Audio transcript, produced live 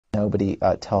nobody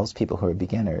tells people who are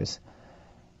beginners,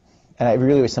 and I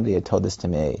really wish somebody had told this to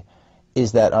me,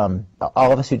 is that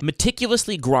all of us who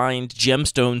meticulously grind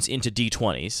gemstones into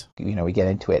D20s. We get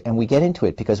into it, and we get into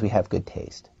it because we have good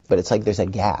taste. But it's like there's a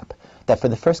gap that for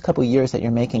the first couple of years that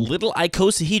you're making little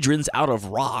icosahedrons out of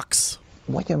rocks.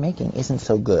 What you're making isn't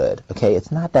so good, okay?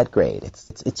 It's not that great.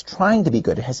 It's trying to be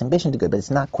good. It has ambition to be good, but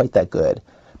it's not quite that good.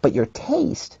 But your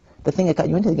taste, the thing that got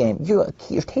you into the game, your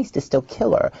taste is still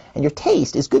killer. And your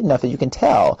taste is good enough that you can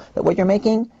tell that what you're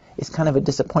making is kind of a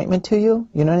disappointment to you.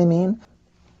 You know what I mean?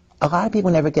 A lot of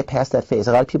people never get past that phase.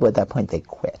 A lot of people at that point, they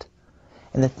quit.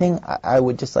 And the thing I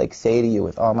would just like say to you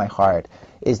with all my heart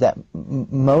is that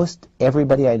most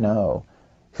everybody I know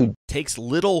who takes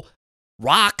little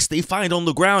rocks they find on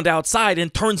the ground outside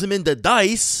and turns them into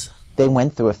dice. They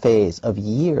went through a phase of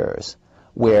years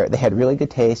where they had really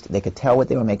good taste. They could tell what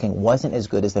they were making wasn't as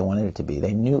good as they wanted it to be.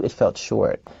 They knew it felt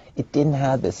short. It didn't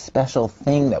have this special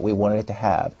thing that we wanted it to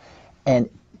have. And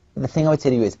the thing I would say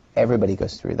to you is everybody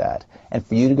goes through that. And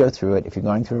for you to go through it, if you're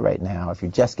going through it right now, if you're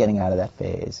just getting out of that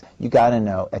phase, you got to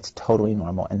know it's totally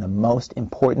normal. And the most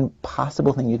important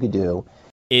possible thing you could do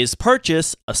is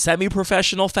purchase a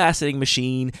semi-professional faceting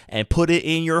machine and put it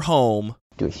in your home.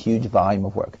 Do a huge volume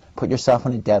of work. Put yourself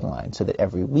on a deadline so that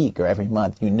every week or every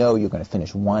month you know you're going to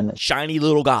finish one shiny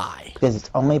little guy. Because it's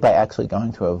only by actually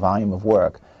going through a volume of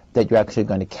work that you're actually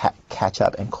going to catch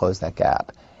up and close that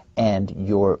gap. And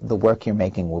the work you're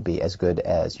making will be as good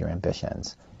as your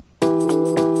ambitions.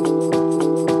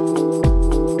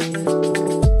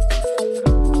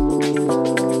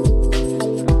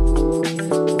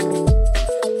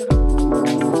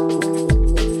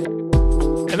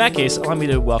 In that case, allow me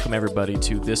to welcome everybody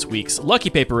to this week's Lucky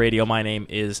Paper Radio. My name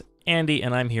is Andy,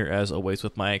 and I'm here as always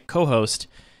with my co-host,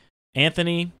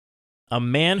 Anthony, a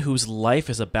man whose life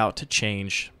is about to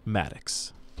change,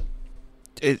 Maddox.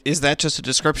 Is that just a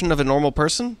description of a normal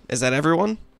person? Is that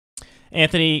everyone?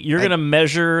 Anthony, you're going to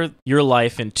measure your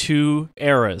life in two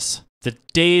eras. The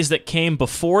days that came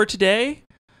before today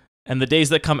and the days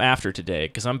that come after today,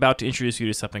 because I'm about to introduce you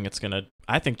to something that's going to,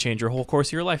 I think, change your whole course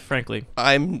of your life, frankly.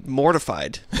 I'm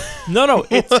mortified. No,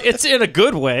 it's in a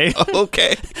good way.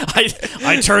 Okay.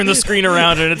 I turn the screen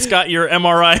around and it's got your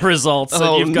MRI results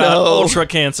and you've got ultra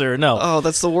cancer. No. Oh,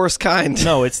 that's the worst kind.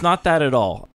 No, it's not that at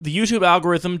all. The YouTube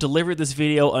algorithm delivered this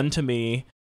video unto me,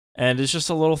 and it's just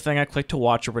a little thing I clicked to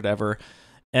watch or whatever.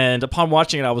 And upon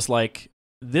watching it, I was like,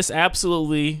 this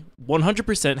absolutely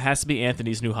 100% has to be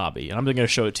Anthony's new hobby. And I'm going to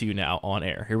show it to you now on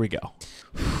air. Here we go.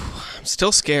 I'm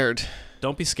still scared.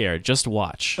 Don't be scared. Just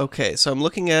watch. Okay, so I'm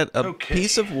looking at a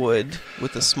piece of wood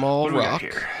with a small rock.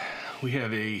 We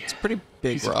have it's a pretty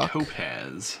big rock.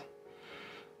 Topaz.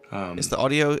 Is the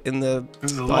audio in the...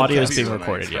 The audio is being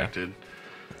recorded, yeah.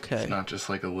 Okay. It's not just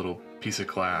like a little piece of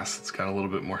glass. It's got a little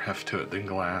bit more heft to it than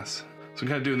glass. So I'm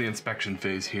kind of doing the inspection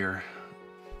phase here.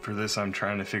 For this, I'm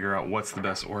trying to figure out what's the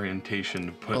best orientation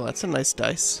to put... Oh, that's a nice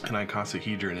dice. An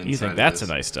icosahedron inside You think that's a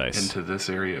nice dice? Into this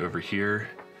area over here.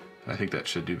 I think that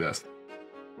should do best.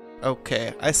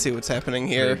 Okay, I see what's happening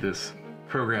here. This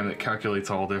program that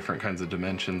calculates all different kinds of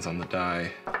dimensions on the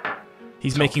die.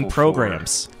 He's making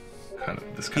programs.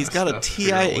 He's got a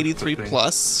TI-83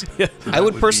 Plus. I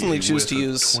would personally choose to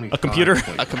use a computer.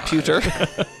 A computer.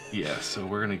 Yeah, so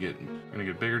we're gonna get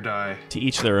bigger die. To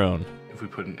each their own. If we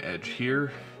put an edge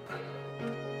here.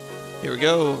 Here we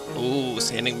go. Ooh,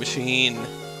 sanding machine.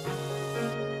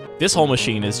 This whole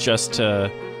machine is just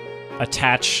to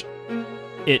attach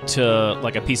it to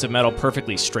like a piece of metal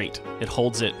perfectly straight. It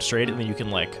holds it straight, and then you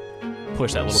can like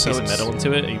push that little piece of metal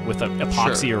into it with an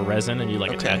epoxy or resin, and you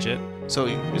like attach it. So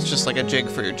it's just like a jig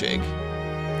for your jig.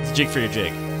 It's a jig for your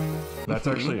jig. That's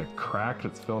actually a crack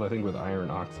that's filled, I think, with iron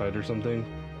oxide or something.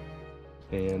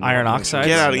 And iron oxide?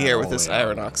 Get out of here with this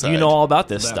iron oxide. You know all about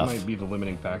this stuff. That might be the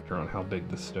limiting factor on how big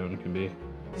this stone can be.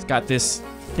 It's got this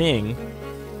thing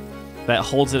that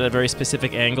holds it at very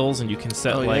specific angles, and you can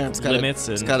set limits.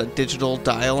 It's got a digital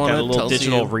dial on it. Got a little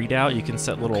digital readout. You can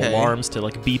set little alarms to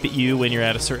like beep at you when you're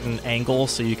at a certain angle,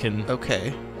 so you can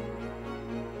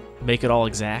make it all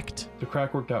exact. The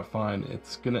crack worked out fine.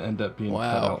 It's gonna end up being cut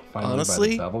out finally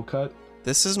honestly, by the bevel cut.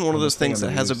 This isn't one of those things that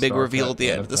has a big reveal at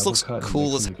the end. This looks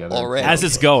cool as already. As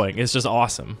it's going, it's just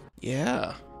awesome.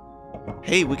 Yeah.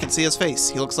 Hey, we can see his face.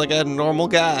 He looks like a normal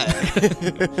guy.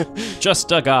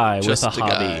 Just a guy with a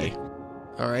hobby.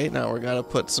 All right, now we're gonna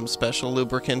put some special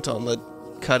lubricant on the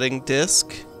cutting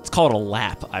disc. It's called a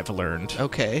lap, I've learned.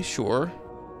 Okay, sure.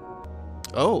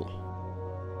 Oh.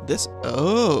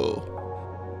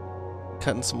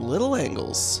 Cutting some little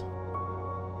angles.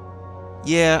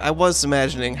 Yeah, I was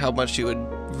imagining how much you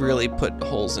would really put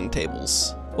holes in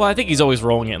tables. Well, I think he's always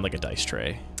rolling it in like a dice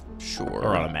tray. Sure.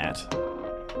 Or on a mat.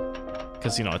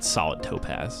 Because, you know, it's solid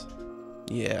topaz.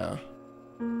 Yeah.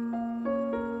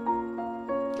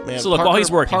 Man, So look, while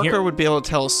he's working Parker here- would be able to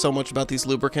tell us so much about these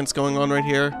lubricants going on right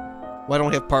here. Why don't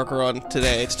we have Parker on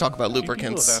today to talk about People have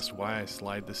lubricants? asked why I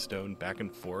slide the stone back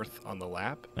and forth on the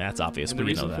lap. That's obvious, And but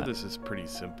the you know reason for that. this is pretty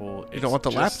simple. You don't want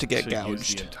the lap just to get use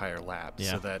gouged. the entire lap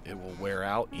Yeah. so that it will wear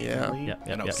out Yeah. evenly, Yep,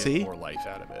 and I'll yep. get See? more life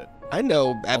out of it. I know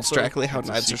Also, abstractly how it's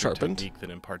a knives are secret sharpened. technique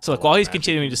that imparts So a look, lot while of he's magic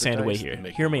continuing to into the sand away dice here, and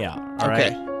make hear them me work. out, all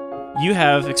right? Okay. You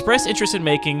have expressed interest in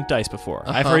making dice before.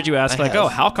 I've heard you ask, I like, have. oh,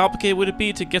 how complicated would it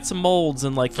be to get some molds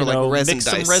and, like, For you know, like resin mix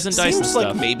dice. some resin dice and Seems like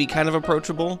stuff? maybe kind of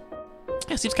approachable.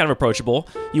 Yeah, seems kind of approachable.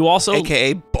 You also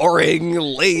AKA boring,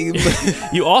 lame.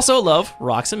 you also love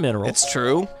rocks and minerals. It's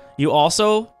true. You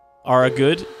also are a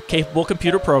good, capable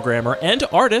computer programmer and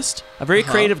artist, a very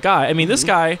creative guy. I mean, this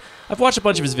guy, I've watched a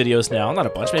bunch of his videos now. Not a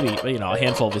bunch, maybe, you know, a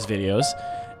handful of his videos.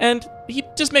 And he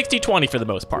just makes D20 for the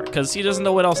most part, because he doesn't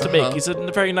know what else to make. He's a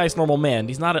very nice, normal man.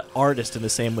 He's not an artist in the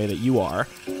same way that you are.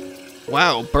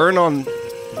 Wow, burn on.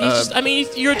 He's just, I mean,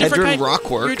 you're a different Hedron kind.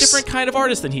 Rockworks. You're a different kind of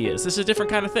artist than he is. This is a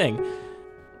different kind of thing.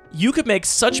 You could make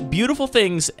such beautiful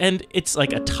things, and it's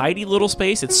like a tidy little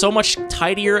space. It's so much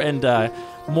tidier and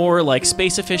more like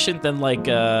space efficient than like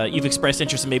you've expressed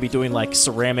interest in maybe doing like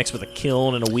ceramics with a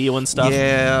kiln and a wheel and stuff.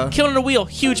 Yeah. Kiln and a wheel,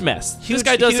 huge mess. This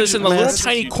guy does this in the little mess.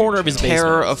 tiny corner of his basement.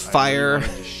 Terror of fire.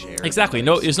 Exactly.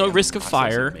 No, there's no risk of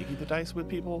fire. Making the dice with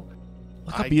people.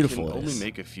 Look how beautiful I it can only is.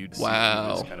 make a few Wow.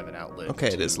 decisions as kind of an outlet. Okay,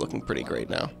 it is looking pretty great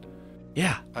now.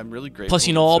 Yeah. I'm really grateful. Plus,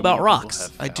 you know that all so many about people rocks.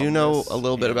 have I do found know this, a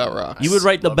little bit and about rocks. You would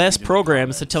write the love best reading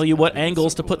programs to about tell you what something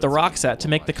angles to simple put the as rocks at to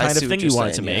make the I kind see of what thing you're you wanted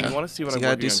to saying, make. yeah. If you want to see what So I'm you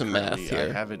gotta working do on some math currently, here.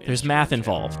 I have an There's Instagram math channel.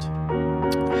 involved.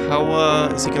 How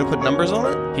is he gonna put numbers on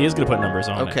it? He is going to put numbers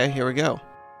on it. Okay, here we go.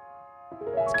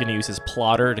 He's going to use his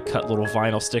plotter to cut little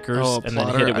vinyl stickers Oh, and then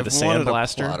hit it with a I've wanted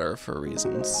sandblaster. plotter for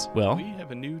reasons. Well, We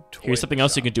have a new toy here's something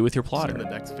else you shop. can do with your In plotter. the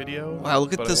next video. Wow,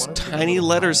 look at but I this wanted to tiny give a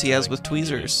letters he little has with thank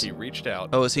tweezers. He reached out.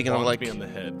 Oh, is he gonna, bonked like, me on the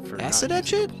head for acid not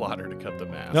etch using it? a plotter to cut the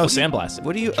math? No, sandblast it.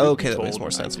 What do you? Truth Oh, be okay, that told, makes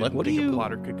more sense. I'm like, didn't what do think a you?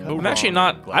 plotter could cut I'm the actually wrong.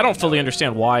 not. Glad I don't to fully know.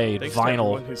 understand why a Thanks to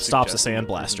everyone vinyl who stops a suggested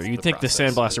sandblaster. improvements You'd to think the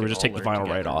process sandblaster we would can just all take the learn vinyl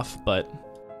right together. off, but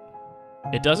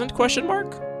it doesn't? Question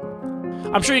mark.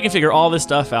 I'm sure you can figure all this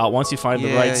stuff out once you find the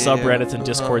Yeah, right yeah. subreddits and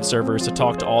Discord servers to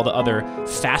talk to all the other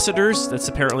facetors. That's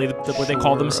apparently what they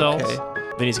call Sure, themselves. okay.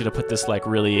 Then he's gonna put this like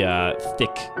really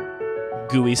thick,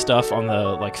 gooey stuff on the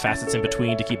like facets in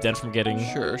between to keep them from getting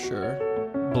Sure, sure.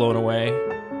 blown away.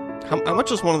 How much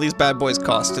does one of these bad boys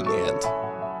cost in the end?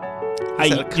 Is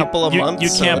that a couple of months? You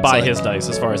So can't it's buy like- his dice,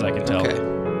 as far as I can tell.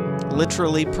 Okay.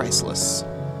 Literally priceless.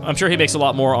 I'm sure he makes a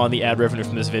lot more on the ad revenue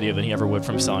from this video than he ever would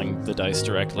from selling the dice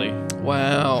directly.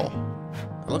 Wow.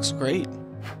 It looks great.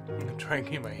 I'm trying to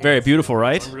get my hands. Very beautiful,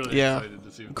 right? I'm really Yeah. excited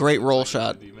to see what Great this roll looks like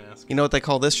shot. with the mask. You know what they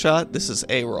call this shot? This is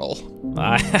a roll.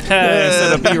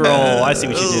 Instead of B-roll. I see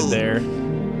what you did there.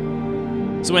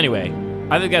 So anyway,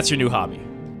 I think that's your new hobby.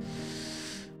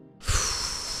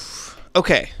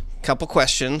 Okay, couple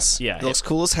questions. Yeah, It looks hit-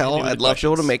 cool as hit hell. me with I'd the love to be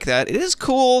able to questions. make that. It is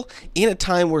cool in a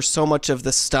time where so much of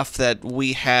the stuff that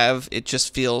we have, it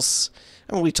just feels.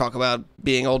 I mean, we talk about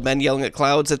being old men yelling at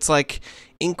clouds. It's like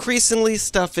increasingly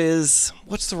stuff is.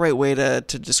 What's the right way to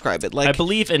describe it? Like I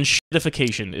believe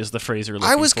enshittification is the phrase you're looking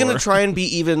for. I was going to try and be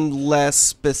even less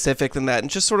specific than that and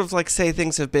just sort of like say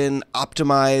things have been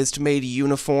optimized, made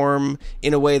uniform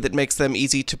in a way that makes them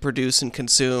easy to produce and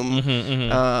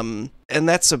consume. And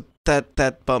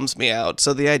that bums me out.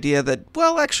 So the idea that,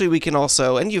 well, actually we can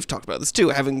also, and you've talked about this too,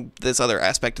 having this other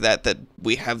aspect of that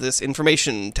we have this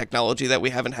information technology that we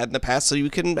haven't had in the past, so you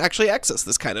can actually access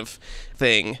this kind of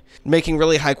thing. Making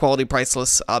really high quality,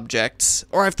 priceless objects.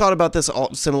 Or I've thought about this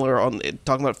all similar on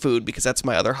talking about food, because that's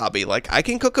my other hobby. Like, I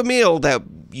can cook a meal that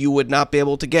you would not be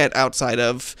able to get outside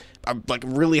of a like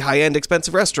really high-end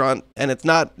expensive restaurant, and it's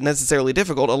not necessarily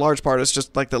difficult. A large part is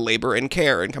just like the labor and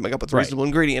care and coming up with Right. reasonable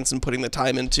ingredients and putting the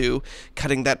time into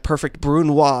cutting that perfect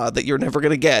brunoise that you're never going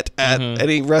to get at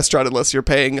any restaurant unless you're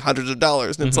paying hundreds of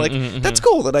dollars. And it's like, that's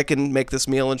cool that I can make this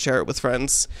meal and share it with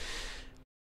friends.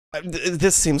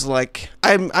 This seems like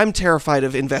I'm terrified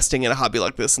of investing in a hobby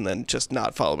like this and then just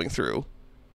not following through.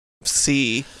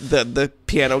 See the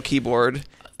piano keyboard.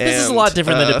 This is a lot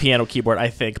different than a piano keyboard, I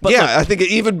think. But yeah, look, I think an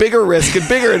even bigger risk and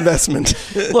bigger investment.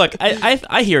 look,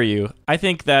 I hear you. I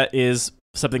think that is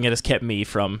something that has kept me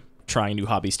from trying new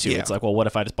hobbies too. Yeah. It's like, well, what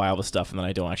if I just buy all this stuff and then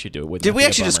I don't actually do it? Wouldn't Did that we be a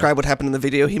actually bummer? describe what happened in the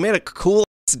video? He made a cool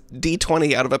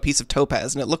D20 out of a piece of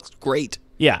topaz, and it looks great.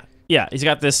 Yeah. He's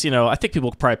got this, I think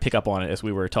people could probably pick up on it as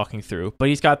we were talking through, but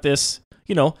he's got this,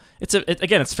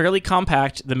 it's fairly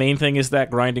compact. The main thing is that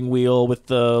grinding wheel with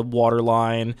the water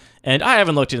line, and I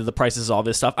haven't looked into the prices of all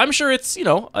this stuff. I'm sure it's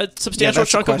a substantial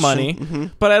chunk of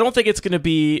money, but I don't think it's going to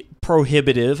be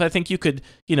prohibitive. I think you could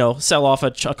sell off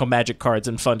a chunk of Magic cards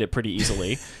and fund it pretty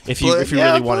easily if you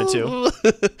really wanted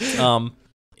to.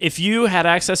 If you had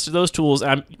access to those tools,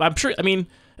 I'm sure. I mean,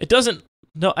 it doesn't.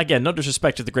 No, again, no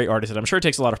disrespect to the great artist, and I'm sure it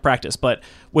takes a lot of practice. But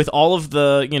with all of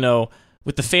the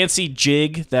with the fancy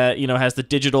jig that has the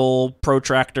digital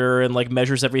protractor and like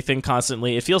measures everything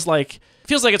constantly, it feels like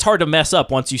it's hard to mess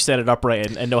up once you set it up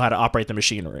right and know how to operate the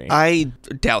machinery. I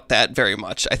doubt that very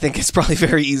much. I think it's probably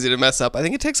very easy to mess up. I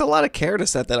think it takes a lot of care to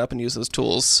set that up and use those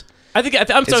tools. That's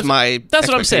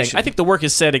what I'm saying. I think the work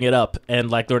is setting it up and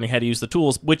like learning how to use the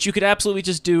tools, which you could absolutely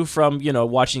just do from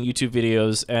watching YouTube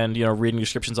videos and reading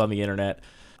descriptions on the internet.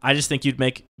 I just think you'd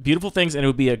make beautiful things, and it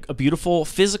would be a beautiful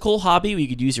physical hobby where you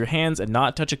could use your hands and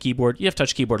not touch a keyboard. You have to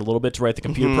touch a keyboard a little bit to write the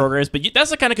computer programs, but that's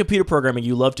the kind of computer programming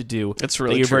you love to do. It's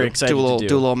really you're true. Very excited do a to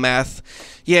do. a little math.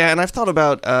 Yeah, and I've thought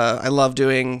about. I love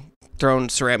doing thrown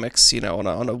ceramics,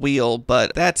 on a wheel,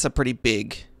 but that's a pretty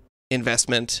big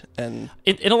investment. And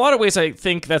in a lot of ways, I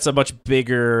think that's a much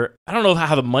bigger. I don't know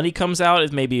how the money comes out.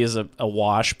 It maybe is a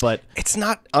wash, but it's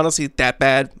not honestly that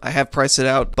bad. I have priced it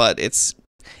out, but it's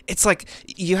like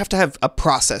you have to have a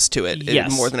process to it.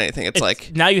 Yes. More than anything. It's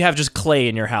like now you have just clay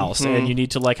in your house, and you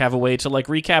need to like have a way to like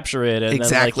recapture it. And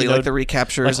exactly, then, like the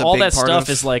recapture is a all big that part stuff of...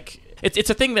 is like it's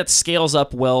a thing that scales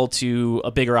up well to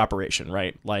a bigger operation,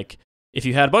 right? Like if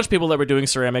you had a bunch of people that were doing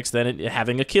ceramics, then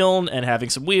having a kiln and having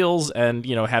some wheels and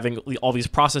having all these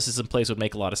processes in place would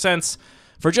make a lot of sense.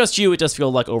 For just you, it does feel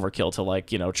like overkill to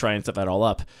like try and set that all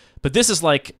up. But this is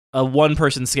like a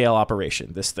one-person scale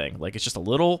operation, this thing. Like, it's just a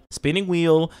little spinning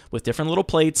wheel with different little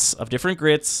plates of different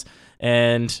grits.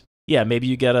 And, yeah, maybe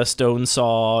you get a stone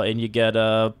saw and you get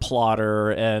a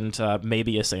plotter and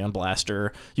maybe a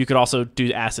sandblaster. You could also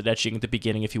do acid etching at the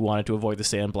beginning if you wanted to avoid the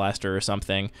sandblaster or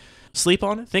something. Sleep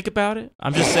on it. Think about it.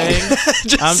 I'm just saying.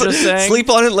 I'm just saying. Sleep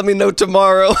on it. Let me know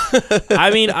tomorrow.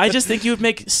 I mean, I just think you would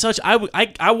make such... I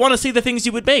want to see the things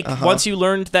you would make once you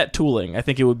learned that tooling. I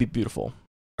think it would be beautiful.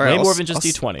 Way more than just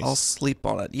D20s. I'll sleep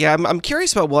on it. Yeah, I'm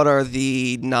curious about what are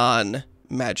the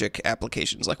non-magic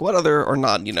applications. Like what other, or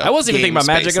non, I wasn't even thinking about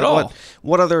magic at all.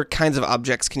 What other kinds of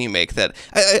objects can you make that...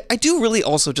 I do really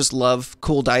also just love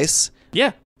cool dice.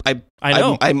 Yeah. I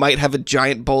know. I might have a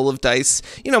giant bowl of dice.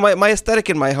 My aesthetic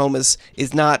in my home is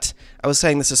not... I was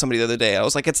saying this to somebody the other day. I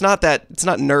was like, it's not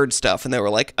nerd stuff. And they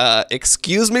were like,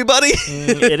 excuse me, buddy?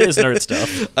 It is nerd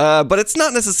stuff. But it's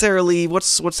not necessarily... how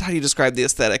do you describe the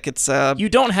aesthetic? It's... you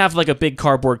don't have like a big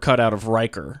cardboard cutout of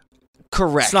Riker.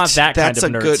 Correct. It's not that kind of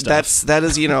nerd stuff. That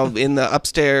is, in the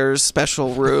upstairs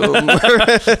special room.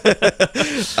 I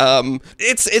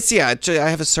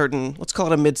have a certain, let's call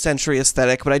it a mid-century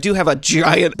aesthetic, but I do have a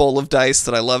giant bowl of dice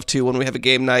that I love to when we have a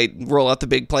game night, roll out the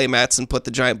big play mats and put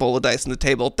the giant bowl of dice on the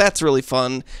table. That's really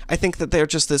fun. I think that they're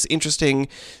just this interesting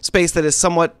space that is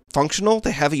somewhat functional.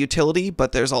 They have a utility,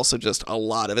 but there's also just a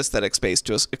lot of aesthetic space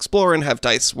to explore and have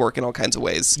dice work in all kinds of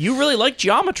ways. You really like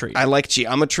geometry. I like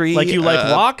geometry. Like you like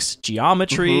rocks,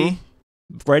 geometry,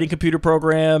 writing computer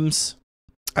programs.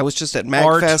 I was just at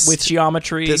art MagFest with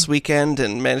geometry this weekend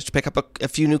and managed to pick up a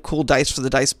few new cool dice for the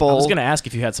Dice Bowl. I was going to ask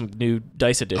if you had some new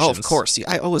dice editions. Oh, of course. Yeah,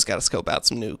 I always got to scope out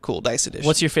some new cool dice editions.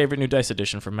 What's your favorite new dice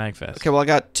edition from MagFest? Okay, well, I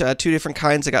got two different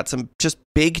kinds. I got some just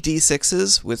big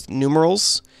D6s with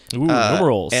numerals. Ooh,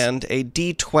 numerals. And a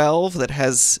D12 that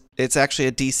has... It's actually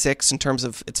a D6 in terms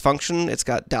of its function. It's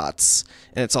got dots,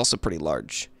 and it's also pretty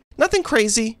large. Nothing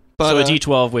crazy, but... So a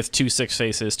D12 with 2 6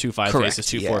 faces, 2 5 correct, faces,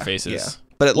 2 4 faces. Yeah.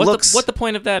 But it looks... What the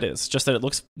point of that is? Just that it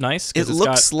looks nice? It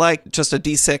looks like just a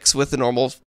D6 with the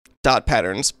normal dot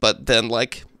patterns, but then,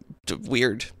 like,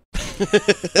 weird.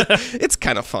 It's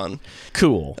kind of fun.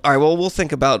 Cool. All right, well, we'll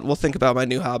think about my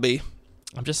new hobby.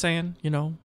 I'm just saying,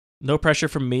 no pressure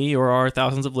from me or our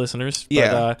thousands of listeners.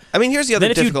 Yeah. But, I mean, here's the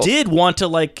other difficult... If you did want to,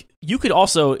 like... You could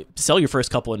also sell your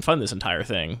first couple and fund this entire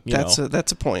thing. That's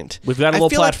a point. We've got a little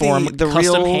platform, like the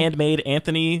custom real... handmade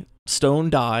Anthony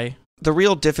Stone die. The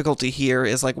real difficulty here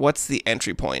is like, what's the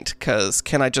entry point? Because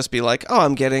can I just be like, oh,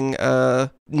 I'm getting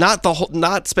not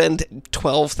spend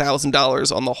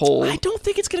 $12,000 on the whole? I don't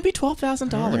think it's going to be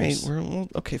 $12,000. All right,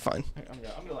 okay, fine.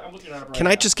 I'm looking at it can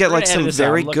I just get like some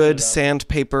very good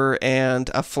sandpaper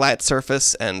and a flat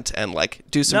surface and like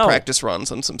do some practice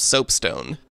runs on some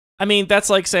soapstone? I mean, that's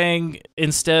like saying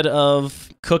instead of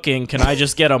cooking, can I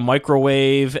just get a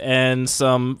microwave and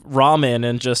some ramen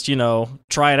and just,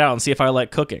 try it out and see if I like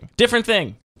cooking? Different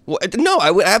thing. Well, no,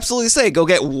 I would absolutely say go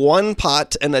get one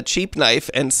pot and a cheap knife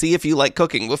and see if you like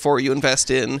cooking before you invest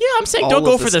in. Yeah, I'm saying all don't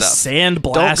go of for the stuff. sand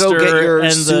blaster. Don't go get your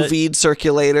and sous vide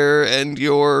circulator and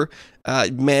your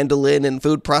mandolin and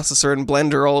food processor and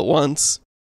blender all at once.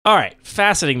 All right,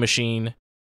 faceting machine,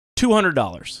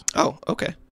 $200. Oh,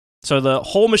 okay. So the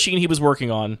whole machine he was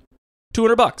working on,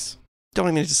 $200. Don't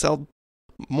even need to sell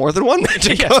more than one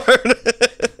magic Yeah. card.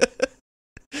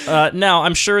 Now,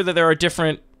 I'm sure that there are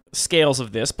different scales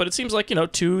of this, but it seems like,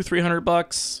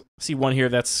 $200-$300. See one here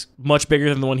that's much bigger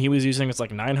than the one he was using. It's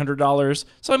like $900.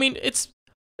 So I mean, it's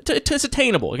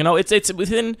attainable. It's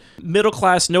within middle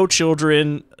class, no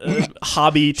children,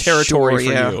 hobby territory for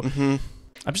you. Mm-hmm.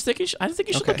 I'm just thinking. I think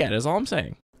you should Okay. look at it. Is all I'm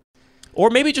saying. Or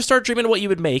maybe just start dreaming of what you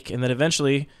would make, and then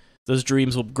eventually those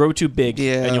dreams will grow too big,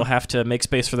 and you'll have to make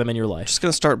space for them in your life. Just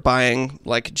gonna start buying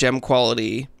like gem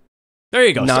quality. There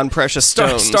you go. Non-precious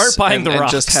stones. Start buying the and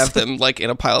rocks. just have them like in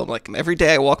a pile. Like every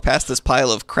day I walk past this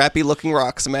pile of crappy-looking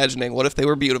rocks, imagining what if they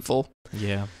were beautiful.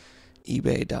 Yeah.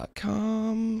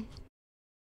 eBay.com.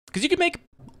 Because you can make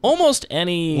almost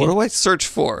any What do I search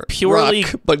for? purely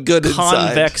Rock, but good inside.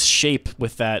 convex shape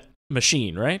with that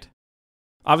machine, right?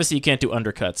 Obviously, you can't do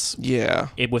undercuts Yeah.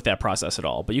 with that process at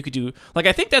all, but you could do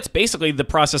I think that's basically the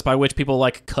process by which people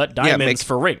cut diamonds make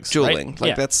for rings, Jeweling.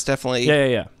 right? That's definitely.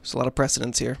 Yeah. There's a lot of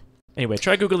precedence here. Anyway,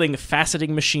 try googling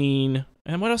faceting machine,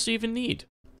 and what else do you even need?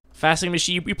 Faceting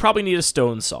machine. You probably need a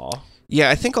stone saw. Yeah,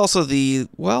 I think also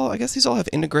I guess these all have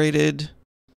integrated.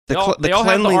 They all have the arm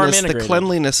cleanliness. The integrated.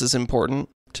 cleanliness is important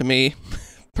to me,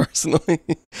 personally.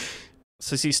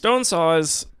 So see, stone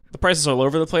saws, the prices are all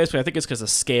over the place, but I think it's because the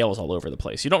scale is all over the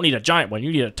place. You don't need a giant one,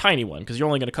 you need a tiny one, because you're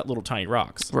only going to cut little tiny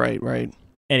rocks. Right.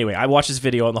 Anyway, I watched this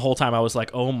video, and the whole time I was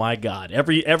like, oh my god.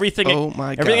 Everything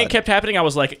that kept happening, I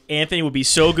was like, Anthony would be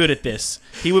so good at this.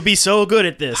 He would be so good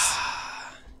at this.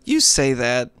 You say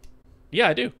that. Yeah,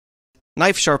 I do.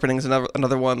 Knife sharpening is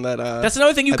another one that... That's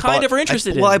another thing you are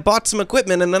interested in. Well, I bought some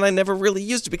equipment, and then I never really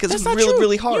used it because That's it's not really, true.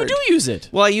 really hard. You do use it.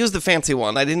 Well, I used the fancy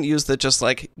one. I didn't use the just,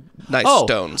 nice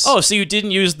stones. Oh, so you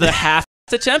didn't use the half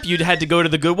attempt? You had to go to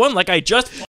the good one, like I just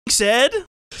said?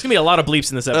 There's going to be a lot of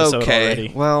bleeps in this episode already.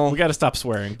 Well... We got to stop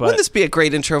swearing, but... Wouldn't this be a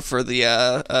great intro for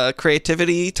the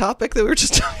creativity topic that we were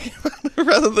just talking about?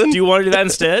 Rather than... Do you want to do that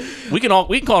instead? We can call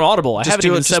an audible. I haven't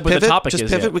even said what the topic is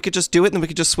pivot. yet. We could just do it, and then we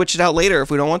could just switch it out later if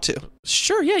we don't want to.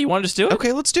 Sure, yeah. You want to just do it?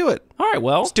 Okay, let's do it. All right,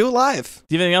 well... Let's do it live.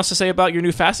 Do you have anything else to say about your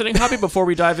new faceting hobby before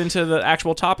we dive into the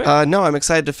actual topic? No, I'm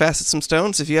excited to facet some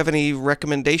stones. If you have any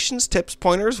recommendations, tips,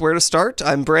 pointers, where to start,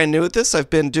 I'm brand new at this. I've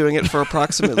been doing it for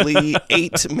approximately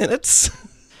 8 minutes.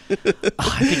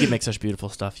 I think you make such beautiful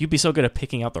stuff. You'd be so good at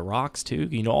picking out the rocks, too.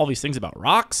 You know all these things about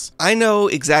rocks. I know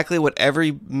exactly what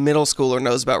every middle schooler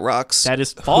knows about rocks. That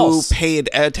is false. Who paid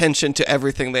attention to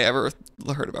everything they ever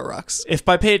heard about rocks. If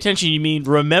by pay attention you mean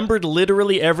remembered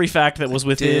literally every fact that was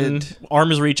within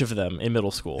arm's reach of them in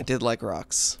middle school. I did like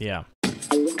rocks. Yeah.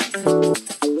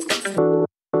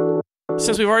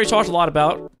 Since we've already talked a lot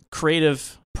about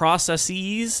creative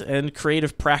processes and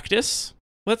creative practice,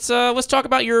 let's talk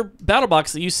about your battle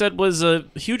box that you said was a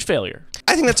huge failure.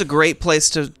 I think that's a great place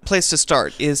to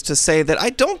start, is to say that I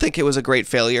don't think it was a great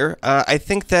failure. I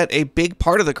think that a big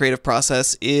part of the creative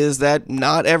process is that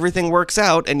not everything works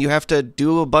out, and you have to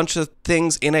do a bunch of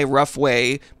things in a rough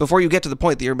way before you get to the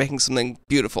point that you're making something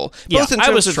beautiful. Yeah, Both in I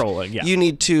terms was of trolling, yeah. You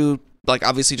need to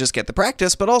obviously just get the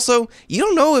practice, but also you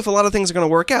don't know if a lot of things are going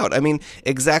to work out. I mean,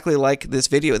 exactly like this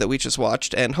video that we just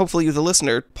watched, and hopefully you, the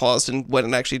listener, paused and went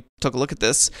and actually took a look at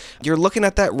this. You're looking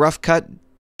at that rough cut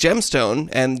gemstone,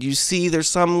 and you see there's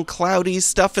some cloudy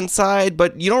stuff inside,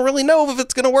 but you don't really know if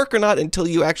it's going to work or not until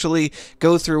you actually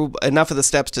go through enough of the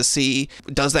steps to see,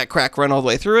 does that crack run all the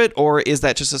way through it, or is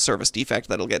that just a service defect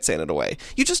that'll get sanded away?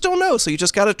 You just don't know, so you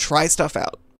just got to try stuff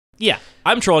out. Yeah,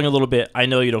 I'm trolling a little bit. I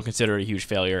know you don't consider it a huge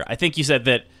failure. I think you said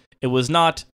that it was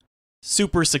not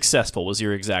super successful, was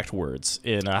your exact words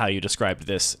in how you described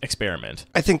this experiment.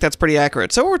 I think that's pretty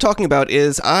accurate. So what we're talking about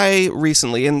is I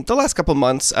recently, in the last couple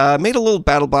months, made a little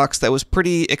battle box that was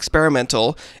pretty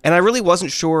experimental, and I really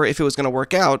wasn't sure if it was going to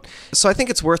work out. So I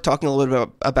think it's worth talking a little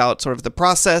bit about sort of the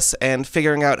process and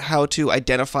figuring out how to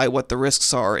identify what the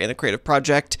risks are in a creative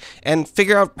project, and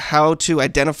figure out how to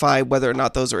identify whether or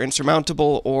not those are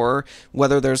insurmountable or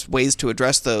whether there's ways to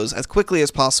address those as quickly as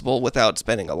possible without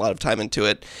spending a lot of time into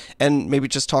it. And maybe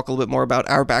just talk a little bit more about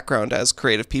our background as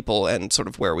creative people and sort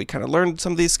of where we kind of learned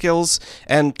some of these skills,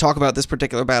 and talk about this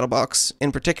particular battle box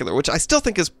in particular, which I still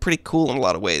think is pretty cool in a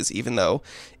lot of ways, even though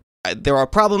there are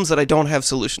problems that I don't have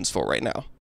solutions for right now.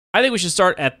 I think we should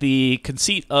start at the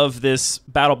conceit of this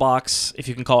battle box, if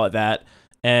you can call it that,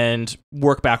 and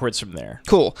work backwards from there.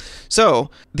 Cool. So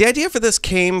the idea for this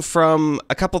came from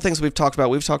a couple things we've talked about.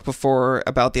 We've talked before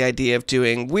about the idea of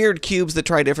doing weird cubes that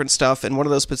try different stuff, and one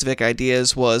of those specific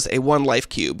ideas was a 1 life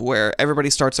cube, where everybody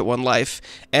starts at 1 life,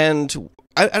 and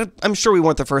I'm sure we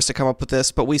weren't the first to come up with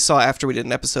this, but we saw after we did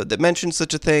an episode that mentioned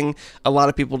such a thing, a lot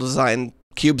of people design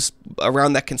cubes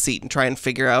around that conceit and try and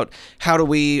figure out, how do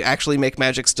we actually make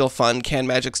Magic still fun? Can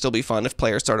Magic still be fun if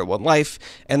players start at 1 life?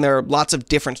 And there are lots of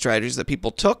different strategies that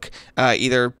people took,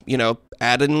 either,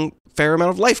 add in fair amount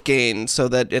of life gain so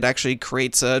that it actually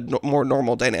creates a more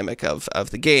normal dynamic of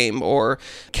the game. Or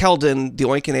Keldon, the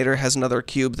Oinkinator, has another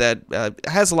cube that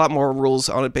has a lot more rules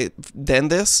on it than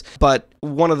this, but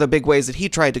one of the big ways that he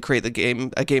tried to create a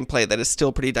gameplay that is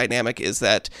still pretty dynamic is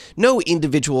that no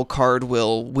individual card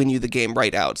will win you the game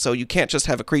right out. So you can't just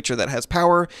have a creature that has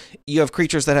power. You have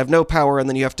creatures that have no power, and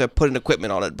then you have to put an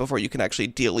equipment on it before you can actually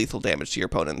deal lethal damage to your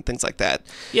opponent and things like that.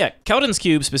 Yeah, Keldon's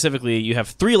cube specifically, you have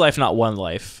 3 life, not 1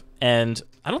 life. And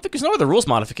I don't think there's no other rules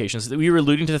modifications. We were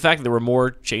alluding to the fact that there were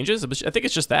more changes. I think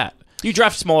it's just that. You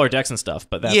draft smaller decks and stuff,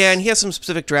 but that's... Yeah, and he has some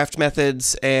specific draft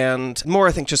methods and more,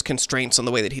 I think, just constraints on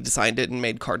the way that he designed it and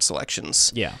made card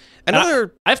selections. Yeah.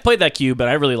 I've played that cube, and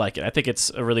I really like it. I think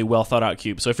it's a really well thought out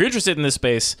cube. So if you're interested in this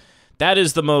space, that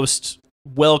is the most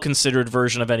well-considered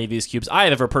version of any of these cubes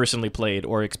I've ever personally played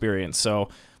or experienced. So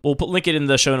we'll link it in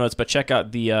the show notes, but check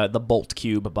out the Bolt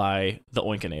cube by the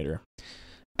Oinkinator.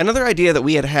 Another idea that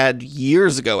we had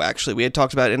years ago, actually, we had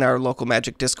talked about in our local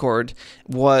Magic Discord,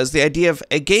 was the idea of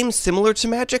a game similar to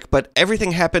Magic, but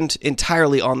everything happened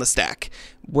entirely on the stack,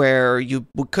 where you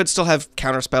could still have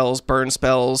counter spells, burn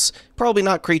spells, probably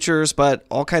not creatures, but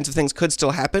all kinds of things could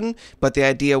still happen, but the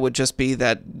idea would just be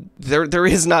that there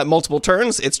is not multiple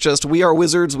turns, it's just we are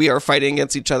wizards, we are fighting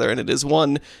against each other, and it is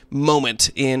one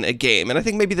moment in a game. And I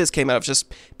think maybe this came out of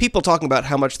just people talking about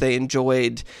how much they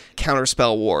enjoyed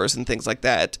counterspell wars and things like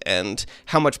that, and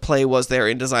how much play was there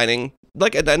in designing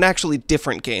like an actually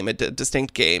different game, a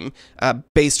distinct game,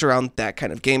 based around that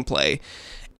kind of gameplay.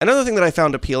 Another thing that I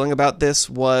found appealing about this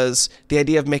was the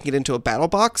idea of making it into a battle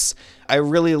box. I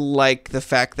really like the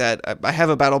fact that I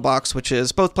have a battle box, which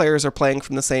is both players are playing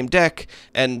from the same deck,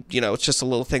 and, it's just a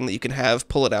little thing that you can have,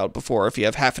 pull it out before, if you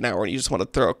have half an hour and you just want to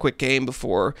throw a quick game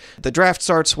before the draft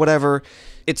starts, whatever.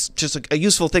 It's just a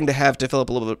useful thing to have to fill up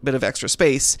a little bit of extra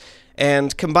space,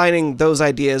 and combining those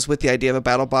ideas with the idea of a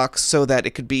battle box so that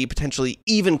it could be potentially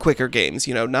even quicker games,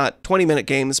 not 20-minute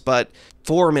games, but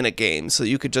 4-minute games, so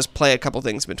you could just play a couple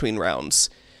things between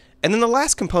rounds. And then the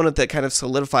last component that kind of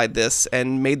solidified this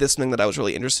and made this something that I was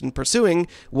really interested in pursuing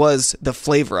was the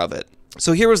flavor of it.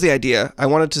 So here was the idea. I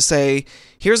wanted to say,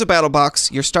 here's a battle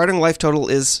box, your starting life total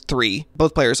is 3,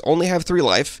 both players only have 3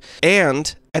 life,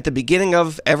 and at the beginning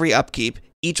of every upkeep,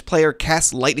 each player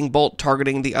casts Lightning Bolt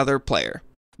targeting the other player.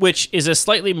 Which is a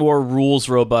slightly more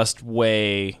rules-robust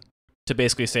way to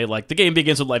basically say, like, the game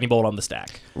begins with Lightning Bolt on the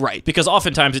stack. Right. Because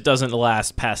oftentimes it doesn't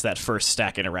last past that first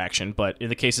stack interaction, but in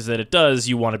the cases that it does,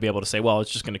 you want to be able to say, well, it's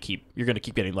just going to keep, you're going to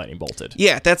keep getting Lightning Bolted.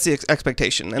 Yeah, that's the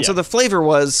expectation. And so the flavor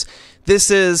was,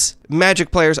 this is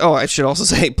Magic players, I should also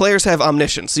say, players have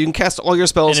Omniscience, so you can cast all your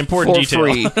spells for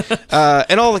free.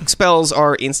 And all the spells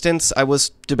are instants. I was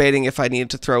debating if I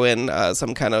needed to throw in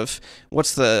some kind of,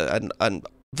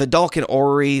 Vidalcan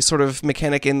Orrery sort of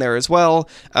mechanic in there as well,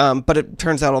 but it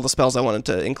turns out all the spells I wanted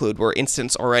to include were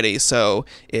instants already, so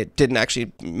it didn't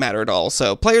actually matter at all.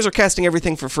 So players are casting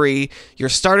everything for free, your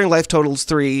starting life total is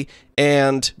 3,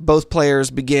 and both players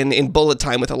begin in bullet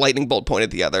time with a lightning bolt pointed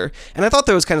at the other. And I thought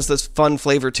there was kind of this fun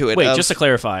flavor to it. Wait, just to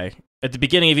clarify, at the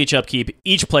beginning of each upkeep,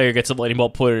 each player gets a lightning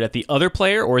bolt pointed at the other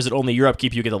player, or is it only your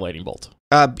upkeep you get a lightning bolt?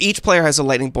 Each player has a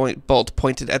lightning bolt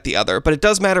pointed at the other, but it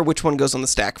does matter which one goes on the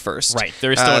stack first. Right,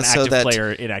 there is still an active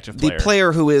player, inactive player. The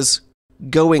player who is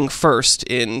going first,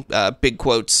 in big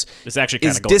quotes, is actually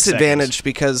kind of disadvantaged second,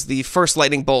 because the first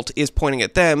lightning bolt is pointing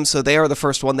at them, so they are the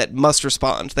first one that must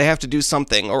respond. They have to do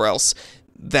something, or else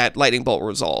that lightning bolt will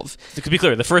resolve. To be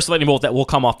clear, the first lightning bolt that will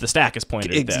come off the stack is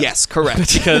pointed at them. Yes,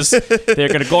 correct. Because they're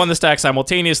going to go on the stack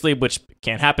simultaneously, which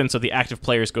can't happen, so the active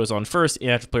players goes on first,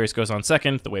 inactive players goes on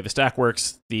second. The way the stack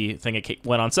works, the thing that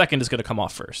went on second is going to come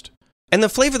off first. And the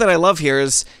flavor that I love here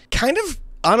is kind of,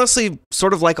 honestly,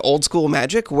 sort of like old school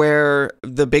Magic, where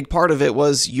the big part of it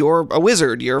was you're a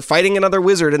wizard, you're fighting another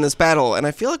wizard in this battle, and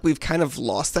I feel like we've kind of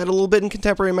lost that a little bit in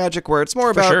contemporary Magic, where it's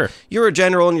more about you're a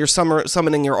general and you're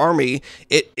summoning your army.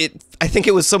 I think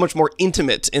it was so much more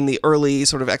intimate in the early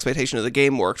sort of expectation of the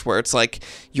game worked, where it's like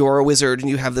you're a wizard and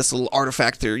you have this little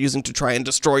artifact that you're using to try and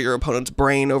destroy your opponent's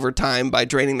brain over time by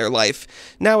draining their life.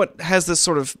 Now it has this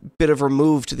sort of bit of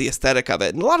remove to the aesthetic of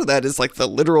it, and a lot of that is like the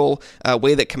literal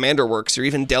way that Commander works. You're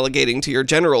even delegating to your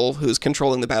general who's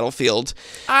controlling the battlefield.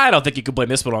 I don't think you could blame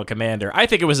this one on Commander. I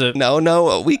think it was a...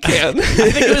 No, we can. I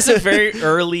think it was a very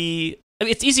early... I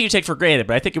mean, it's easy to take for granted,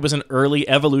 but I think it was an early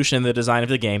evolution in the design of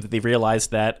the game that they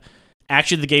realized that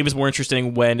actually the game is more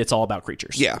interesting when it's all about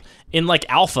creatures. Yeah. In, like,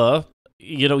 Alpha...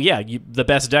 the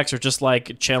best decks are just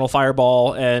like Channel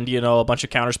Fireball and, a bunch of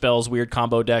counter spells, weird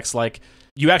combo decks. Like,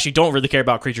 you actually don't really care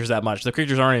about creatures that much. The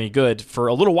creatures aren't any good for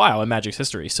a little while in Magic's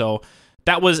history. So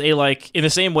that was in the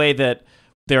same way that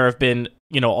there have been,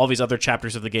 all these other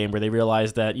chapters of the game where they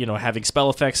realized that, having spell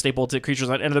effects stapled to creatures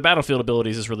on end of the battlefield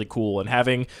abilities is really cool. And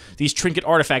having these trinket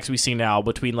artifacts we see now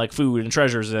between, like, food and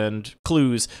treasures and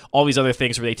clues, all these other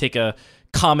things where they take a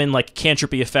common, like,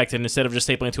 cantripy effect, and instead of just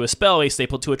stapling to a spell, they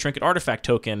staple to a trinket artifact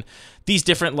token. These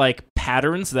different, like,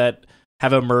 patterns that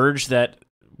have emerged that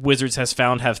Wizards has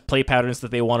found have play patterns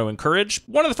that they want to encourage.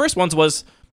 One of the first ones was,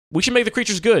 we should make the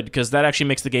creatures good, because that actually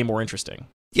makes the game more interesting.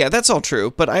 Yeah, that's all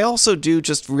true, but I also do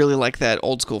just really like that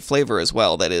old school flavor as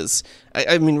well. That is,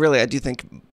 I mean, really, I do think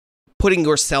putting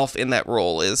yourself in that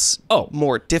role is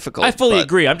more difficult. I fully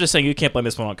agree. I'm just saying you can't blame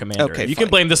this one on Commander. Okay, you can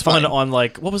blame this one on,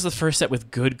 like, what was the first set with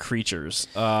good creatures?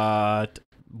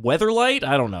 Weatherlight?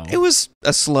 I don't know. It was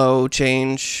a slow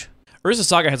change. Urza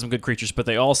Saga had some good creatures, but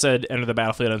they all said enter the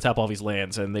battlefield and tap all these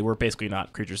lands, and they were basically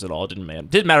not creatures at all. It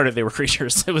didn't matter if they were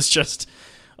creatures. It was just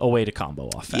a way to combo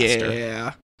off faster.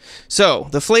 Yeah. So,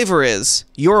 the flavor is,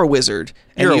 you're a wizard,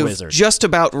 and you've just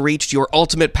about reached your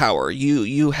ultimate power.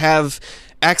 You have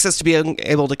access to being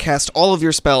able to cast all of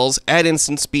your spells at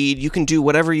instant speed. You can do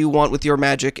whatever you want with your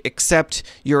magic, except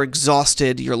you're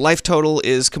exhausted. Your life total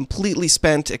is completely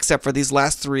spent, except for these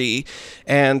last 3,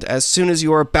 and as soon as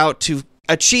you are about to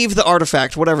achieve the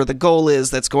artifact, whatever the goal is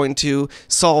that's going to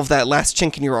solve that last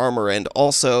chink in your armor and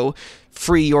also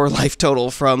free your life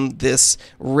total from this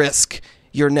risk,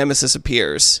 your nemesis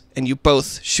appears, and you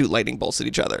both shoot lightning bolts at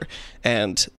each other.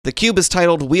 And the cube is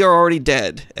titled, We Are Already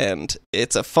Dead, and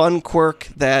it's a fun quirk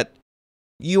that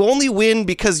you only win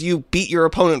because you beat your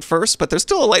opponent first, but there's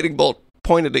still a lightning bolt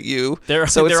pointed at you.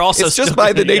 It's just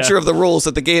by the nature of the rules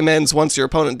that the game ends once your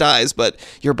opponent dies, but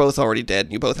you're both already dead,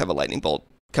 and you both have a lightning bolt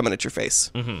coming at your face.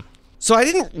 Mm-hmm. So I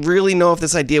didn't really know if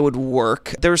this idea would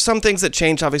work. There were some things that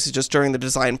changed, obviously, just during the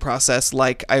design process,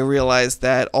 like I realized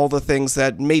that all the things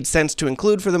that made sense to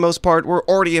include for the most part were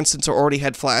already instanced or already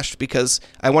had flashed because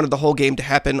I wanted the whole game to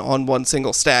happen on one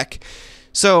single stack.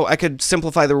 So I could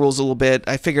simplify the rules a little bit.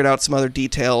 I figured out some other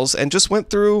details and just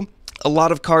went through a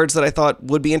lot of cards that I thought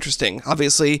would be interesting.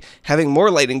 Obviously, having more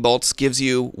lightning bolts gives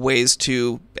you ways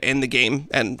to end the game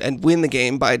and win the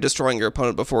game by destroying your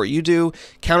opponent before you do.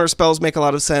 Counter spells make a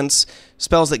lot of sense.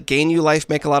 Spells that gain you life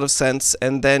make a lot of sense.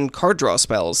 And then card draw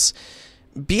spells.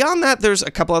 Beyond that, there's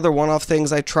a couple other one-off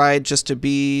things I tried just to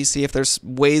see if there's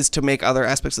ways to make other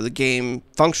aspects of the game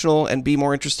functional and be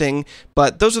more interesting.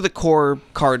 But those are the core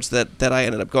cards that I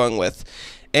ended up going with.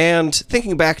 And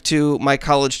thinking back to my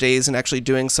college days and actually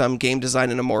doing some game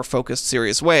design in a more focused,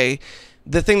 serious way,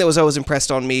 the thing that was always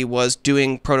impressed on me was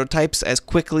doing prototypes as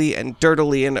quickly and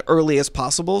dirtily and early as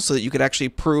possible so that you could actually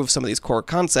prove some of these core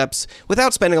concepts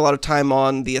without spending a lot of time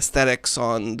on the aesthetics,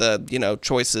 on the,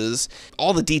 choices,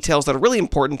 all the details that are really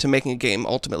important to making a game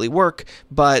ultimately work,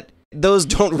 but those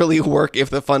don't really work if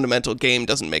the fundamental game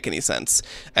doesn't make any sense.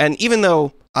 And even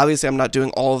though, obviously, I'm not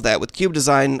doing all of that with cube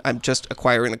design, I'm just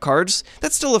acquiring the cards,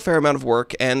 that's still a fair amount of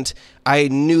work, and I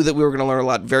knew that we were going to learn a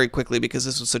lot very quickly because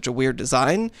this was such a weird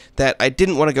design that I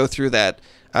didn't want to go through that.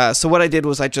 So what I did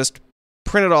was I just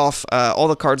printed off all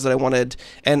the cards that I wanted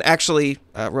and actually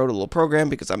wrote a little program,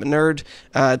 because I'm a nerd,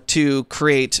 to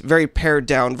create very pared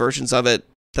down versions of it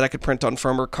that I could print on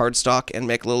firmer cardstock and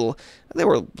make little. They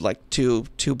were like two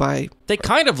by. They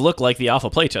kind of look like the alpha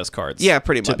playtest cards. Yeah,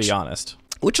 pretty much. To be honest.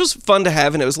 Which was fun to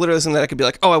have, and it was literally something that I could be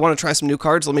like, oh, I want to try some new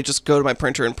cards. Let me just go to my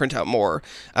printer and print out more,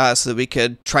 so that we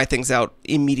could try things out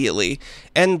immediately.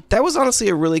 And that was honestly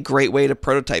a really great way to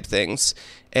prototype things,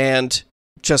 and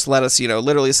just let us,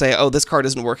 literally say, oh, this card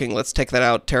isn't working. Let's take that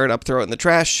out, tear it up, throw it in the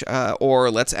trash,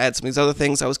 or let's add some of these other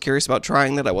things I was curious about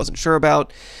trying that I wasn't sure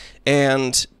about,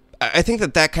 and I think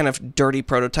that kind of dirty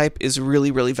prototype is really,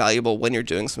 really valuable when you're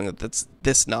doing something that's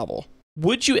this novel.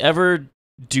 Would you ever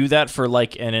do that for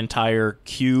like an entire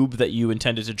cube that you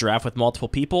intended to draft with multiple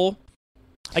people?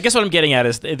 I guess what I'm getting at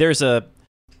is there's a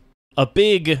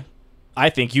big,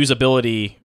 I think,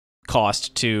 usability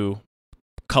cost to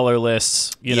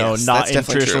colorless, Yes, not that's in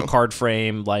definitely traditional true. card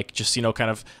frame, like just, kind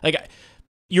of like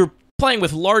you're playing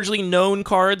with largely known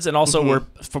cards, and also we're,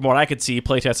 from what I could see,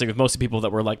 playtesting with most people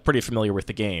that were like pretty familiar with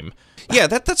the game. Yeah,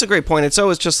 that's a great point. It's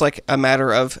always just like a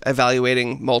matter of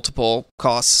evaluating multiple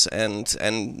costs and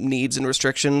needs and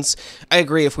restrictions. I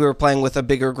agree. If we were playing with a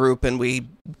bigger group and we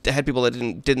had people that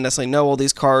didn't necessarily know all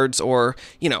these cards, or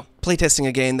playtesting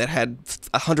a game that had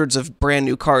hundreds of brand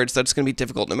new cards, that's going to be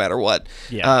difficult no matter what.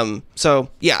 Yeah.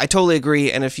 So yeah, I totally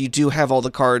agree. And if you do have all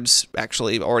the cards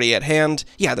actually already at hand,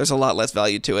 yeah, there's a lot less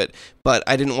value to it. But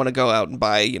I didn't want to go out and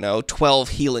buy 12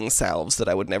 healing salves that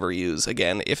I would never use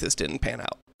again if this didn't pan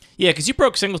out. Yeah, because you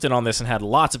broke Singleton on this and had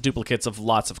lots of duplicates of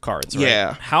lots of cards, right?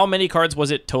 Yeah. How many cards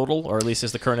was it total, or at least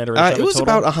is the current iteration It was total?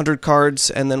 about 100 cards,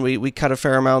 and then we cut a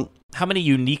fair amount. How many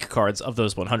unique cards of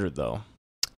those 100, though?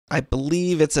 I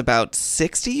believe it's about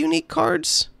 60 unique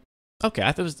cards. Okay,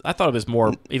 I thought it was even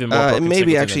more. Broken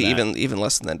Maybe Singleton actually than that. even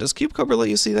less than that. Does Cube Cobra let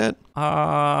you see that?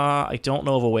 I don't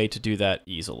know of a way to do that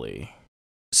easily.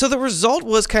 So the result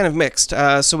was kind of mixed.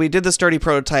 So we did the sturdy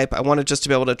prototype. I wanted just to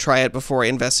be able to try it before I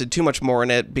invested too much more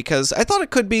in it, because I thought it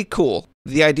could be cool.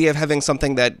 The idea of having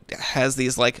something that has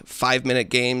these 5-minute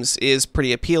games is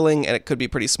pretty appealing, and it could be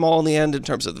pretty small in the end in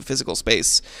terms of the physical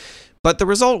space. But the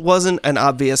result wasn't an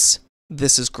obvious,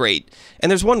 this is great.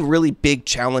 And there's one really big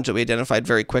challenge that we identified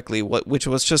very quickly, which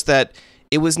was just that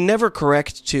it was never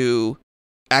correct to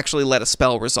actually let a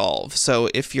spell resolve. So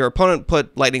if your opponent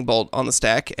put Lightning Bolt on the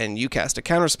stack and you cast a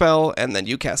counter spell, and then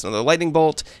you cast another Lightning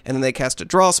Bolt, and then they cast a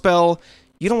draw spell,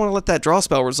 you don't want to let that draw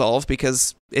spell resolve,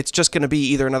 because it's just going to be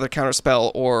either another counter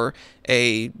spell or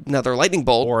another Lightning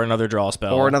Bolt. Or another draw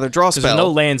spell. Because there's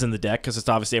no lands in the deck, because it's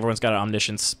obviously everyone's got an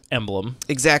Omniscience emblem.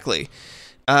 Exactly.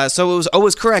 So it was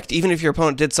always correct, even if your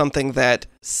opponent did something that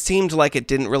seemed like it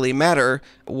didn't really matter,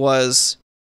 was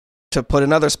to put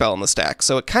another spell on the stack.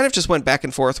 So it kind of just went back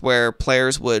and forth, where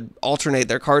players would alternate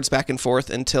their cards back and forth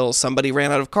until somebody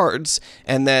ran out of cards,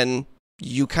 and then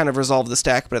you kind of resolved the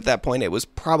stack, but at that point it was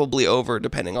probably over,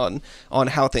 depending on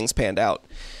how things panned out.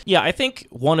 Yeah, I think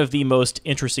one of the most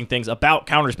interesting things about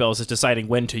counterspells is deciding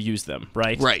when to use them,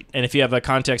 right? Right. And if you have a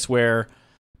context where,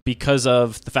 because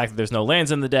of the fact that there's no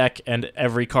lands in the deck, and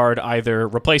every card either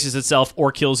replaces itself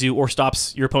or kills you or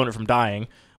stops your opponent from dying,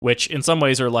 which in some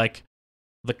ways are like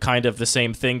the kind of the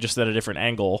same thing, just at a different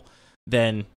angle,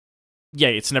 then yeah,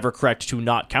 it's never correct to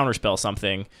not counterspell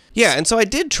something. Yeah, and so I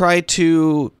did try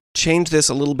to change this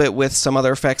a little bit with some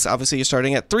other effects. Obviously, you're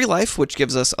starting at 3 life, which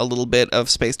gives us a little bit of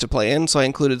space to play in. So I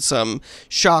included some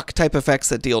shock type effects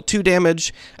that deal 2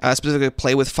 damage, specifically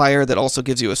Play with Fire that also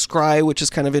gives you a scry, which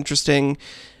is kind of interesting.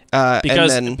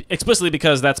 Explicitly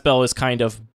because that spell is kind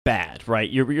of bad, right?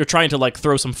 You're trying to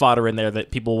throw some fodder in there that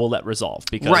people will let resolve,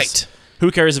 because right. Who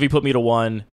cares if you put me to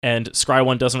 1 and scry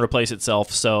 1 doesn't replace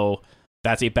itself, so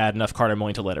that's a bad enough card I'm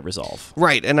willing to let it resolve.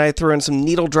 Right, and I threw in some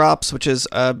Needle Drops, which is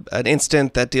an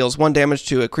instant that deals 1 damage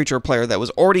to a creature or player that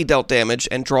was already dealt damage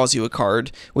and draws you a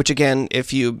card, which again,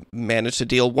 if you manage to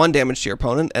deal 1 damage to your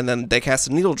opponent and then they cast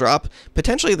a Needle Drop,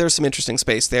 potentially there's some interesting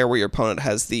space there where your opponent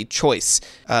has the choice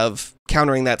of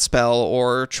countering that spell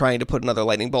or trying to put another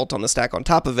Lightning Bolt on the stack on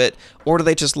top of it, or do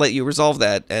they just let you resolve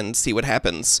that and see what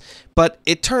happens? But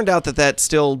it turned out that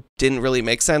still didn't really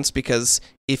make sense, because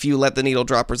if you let the Needle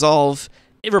Drop resolve,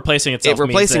 It replacing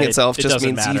itself just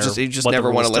means you just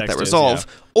never want to let that resolve.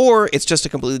 Or it's just a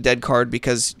completely dead card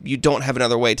because you don't have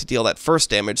another way to deal that first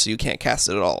damage, so you can't cast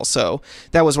it at all. So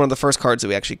that was one of the first cards that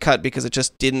we actually cut, because it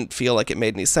just didn't feel like it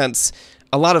made any sense.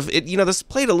 A lot of it, this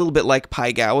played a little bit like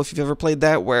Pai Gao, if you've ever played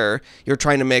that, where you're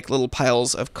trying to make little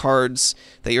piles of cards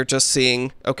that you're just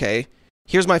seeing, okay,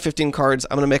 here's my 15 cards,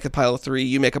 I'm going to make a pile of 3,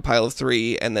 you make a pile of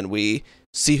 3, and then we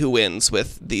see who wins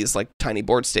with these tiny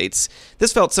board states.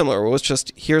 This felt similar. It was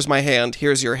just, here's my hand,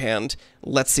 here's your hand,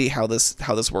 let's see how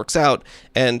this works out.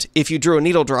 And if you drew a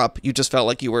Needle Drop, you just felt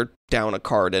like you were down a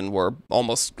card and were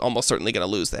almost certainly going to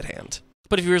lose that hand.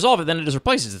 But if you resolve it, then it just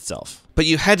replaces itself. But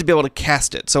you had to be able to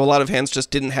cast it, so a lot of hands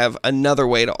just didn't have another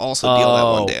way to also deal that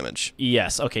 1 damage.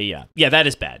 Yes, okay, yeah. Yeah, that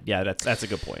is bad. Yeah, that's a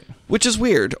good point. Which is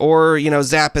weird. Or,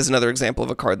 Zap is another example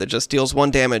of a card that just deals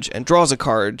 1 damage and draws a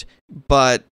card,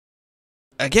 but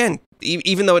again,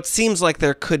 even though it seems like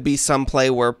there could be some play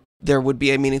where there would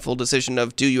be a meaningful decision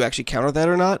of, do you actually counter that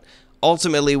or not?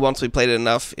 Ultimately, once we played it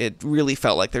enough, it really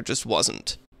felt like there just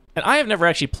wasn't. And I have never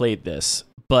actually played this,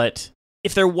 but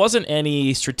if there wasn't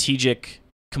any strategic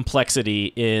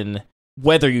complexity in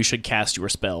whether you should cast your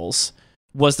spells,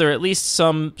 was there at least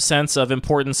some sense of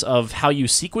importance of how you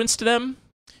sequenced them?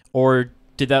 Or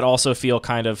did that also feel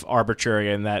kind of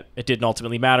arbitrary in that it didn't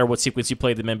ultimately matter what sequence you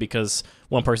played them in, because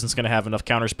one person's going to have enough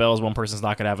counter spells, one person's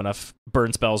not going to have enough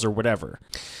burn spells or whatever?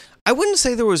 I wouldn't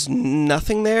say there was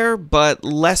nothing there, but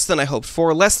less than I hoped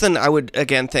for, less than I would,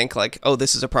 again, think like, oh,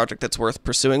 this is a project that's worth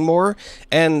pursuing more.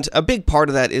 And a big part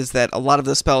of that is that a lot of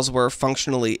the spells were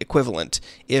functionally equivalent.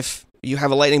 If you have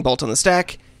a lightning bolt on the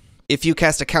stack, if you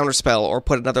cast a counter spell or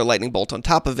put another lightning bolt on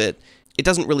top of it, it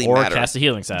doesn't really matter. Or cast a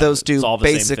healing salve. Those do the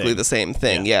basically the same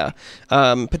thing, yeah.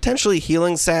 Potentially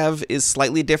healing salve is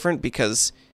slightly different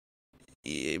because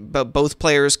both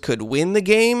players could win the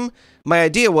game. My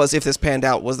idea was, if this panned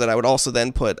out, was that I would also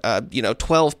then put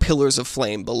 12 pillars of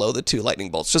flame below the 2 lightning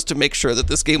bolts, just to make sure that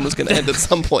this game was going to end at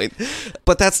some point.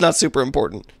 But that's not super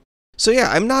important. So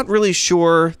yeah, I'm not really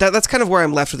sure. That's kind of where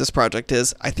I'm left with this project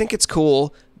is, I think it's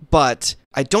cool, but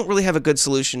I don't really have a good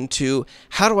solution to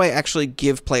how do I actually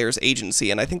give players agency.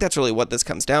 And I think that's really what this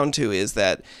comes down to, is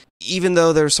that even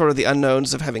though there's sort of the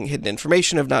unknowns of having hidden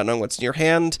information, of not knowing what's in your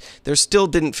hand, there still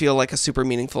didn't feel like a super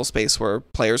meaningful space where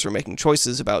players were making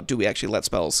choices about, do we actually let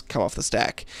spells come off the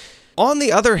stack? On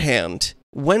the other hand,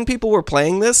 when people were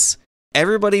playing this,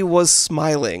 everybody was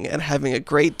smiling and having a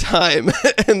great time.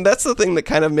 And that's the thing that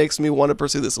kind of makes me want to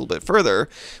pursue this a little bit further,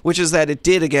 which is that it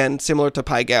did, again, similar to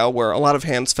Pai Gao, where a lot of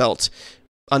hands felt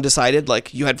undecided.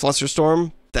 Like, you had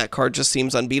Flusterstorm, that card just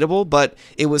seems unbeatable, but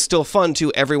it was still fun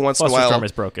to every once in a while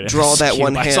is broken. draw that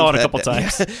one hand. I saw it a couple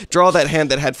times. Draw that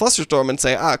hand that had Flusterstorm and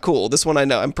say, cool, this one I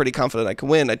know, I'm pretty confident I can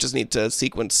win. I just need to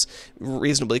sequence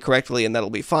reasonably correctly and that'll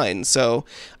be fine. So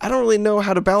I don't really know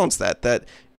how to balance that. That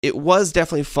it was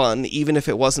definitely fun, even if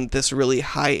it wasn't this really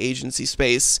high agency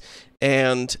space.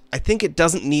 And I think it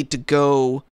doesn't need to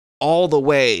go all the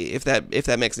way, if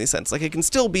that makes any sense. Like, it can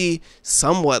still be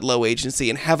somewhat low agency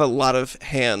and have a lot of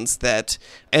hands that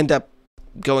end up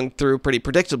going through pretty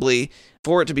predictably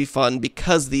for it to be fun,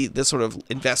 because the sort of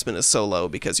investment is so low,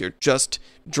 because you're just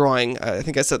drawing, I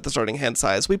think I set the starting hand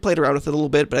size. We played around with it a little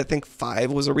bit, but I think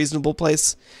 5 was a reasonable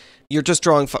place. You're just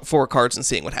drawing 4 cards and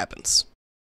seeing what happens.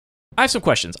 I have some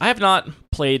questions. I have not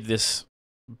played this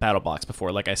battle box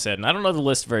before, like I said, and I don't know the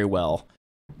list very well.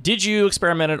 Did you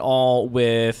experiment at all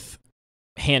with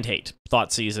hand hate,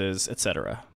 thought seizes,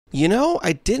 etc.?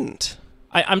 I didn't.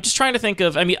 I'm just trying to think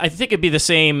of, I think it'd be the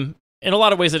same, in a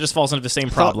lot of ways it just falls into the same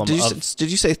problem. Did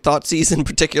you say thought seize in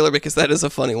particular? Because that is a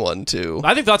funny one, too.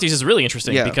 I think thought seize is really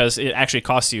interesting because it actually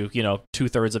costs you,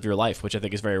 2/3 of your life, which I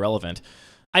think is very relevant.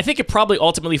 I think it probably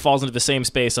ultimately falls into the same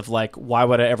space of, like, why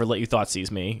would I ever let you thought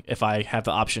seize me if I have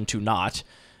the option to not?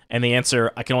 And the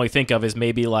answer I can only think of is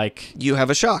maybe, like, you have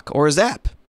a shock or a zap.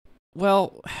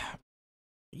 Well,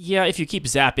 yeah, if you keep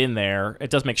zap in there, it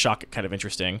does make shock kind of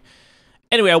interesting.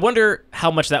 Anyway, I wonder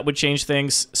how much that would change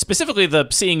things, specifically the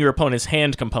seeing your opponent's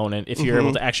hand component, if you're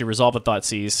able to actually resolve a thought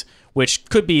seize, which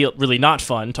could be really not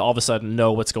fun to all of a sudden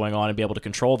know what's going on and be able to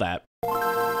control that.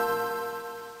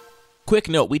 Quick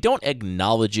note, we don't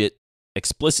acknowledge it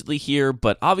explicitly here,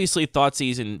 but obviously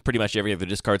Thoughtseize and pretty much every other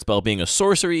discard spell being a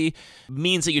sorcery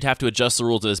means that you'd have to adjust the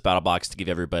rules of this battle box to give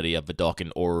everybody a Vidalcan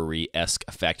Orrery-esque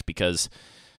effect, because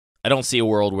I don't see a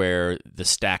world where the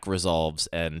stack resolves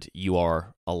and you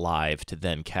are alive to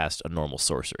then cast a normal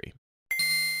sorcery.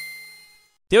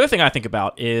 The other thing I think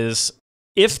about is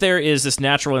if there is this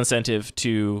natural incentive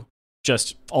to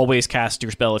just always cast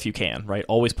your spell if you can, right?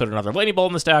 Always put another lightning bolt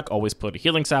on the stack, always put a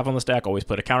healing salve on the stack, always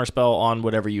put a counterspell on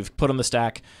whatever you've put on the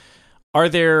stack. Are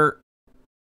there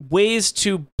ways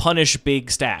to punish big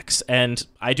stacks? And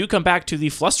I do come back to the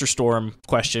Flusterstorm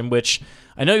question, which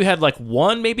I know you had like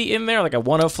one maybe in there, like a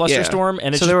 1-of Flusterstorm,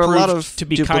 and it so just there were proved a lot of to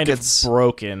be duplicates. kind of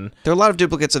broken. There are a lot of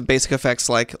duplicates of basic effects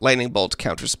like Lightning Bolt,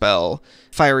 Counterspell,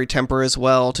 Fiery Temper as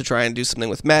well to try and do something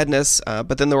with Madness,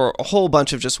 but then there were a whole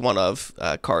bunch of just 1-of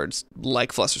cards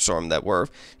like Flusterstorm that were,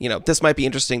 this might be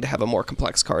interesting to have a more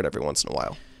complex card every once in a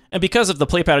while. And because of the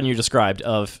play pattern you described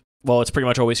of, well, it's pretty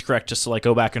much always correct just to like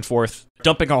go back and forth,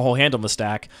 dumping a whole hand on the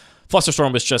stack,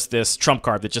 Flusterstorm was just this trump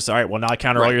card that just, all right, well, now I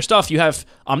counter all your stuff. You have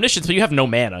Omniscience, but you have no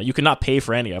mana. You cannot pay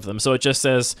for any of them. So it just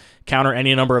says counter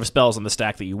any number of spells on the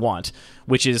stack that you want,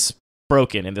 which is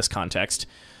broken in this context.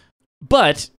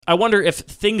 But I wonder if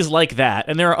things like that,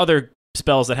 and there are other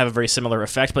spells that have a very similar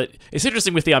effect, but it's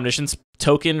interesting with the Omniscience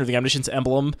token or the Omniscience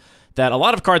emblem that a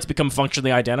lot of cards become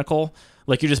functionally identical.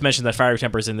 Like you just mentioned that Fiery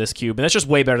Temper is in this cube, and that's just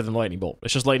way better than Lightning Bolt.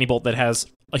 It's just Lightning Bolt that has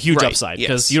a huge upside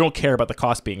because you don't care about the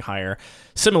cost being higher.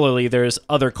 Similarly, there's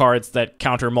other cards that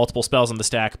counter multiple spells on the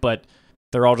stack, but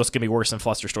they're all just going to be worse than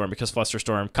Flusterstorm because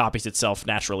Flusterstorm copies itself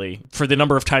naturally for the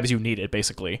number of times you need it,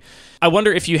 basically. I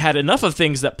wonder if you had enough of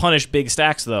things that punish big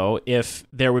stacks, though, if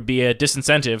there would be a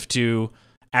disincentive to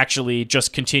actually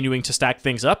just continuing to stack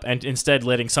things up and instead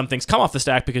letting some things come off the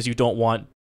stack because you don't want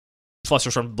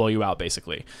Flusterstorm to blow you out,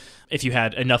 basically. If you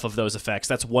had enough of those effects,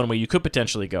 that's one way you could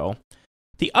potentially go.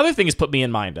 The other thing it's put me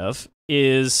in mind of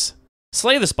is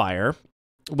Slay the Spire,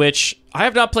 which I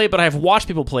have not played, but I have watched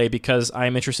people play because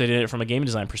I'm interested in it from a game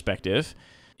design perspective.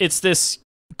 It's this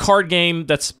card game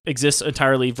that exists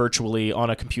entirely virtually on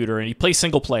a computer, and you play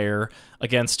single player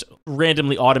against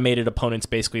randomly automated opponents,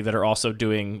 basically, that are also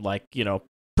doing, like, you know,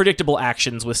 predictable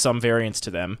actions with some variance to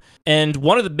them. And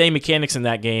one of the main mechanics in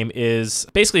that game is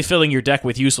basically filling your deck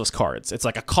with useless cards. It's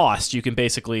like a cost. You can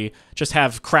basically just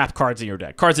have crap cards in your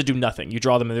deck, cards that do nothing. You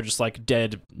draw them and they're just like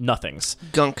dead nothings.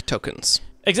 Gunk tokens.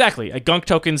 Exactly. Gunk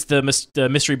tokens, the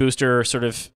mystery booster sort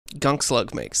of... Gunk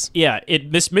Slug makes. Yeah,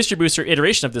 mystery booster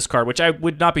iteration of this card, which I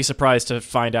would not be surprised to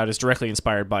find out is directly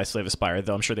inspired by Slay the Spire,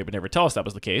 though I'm sure they would never tell us that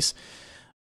was the case.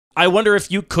 I wonder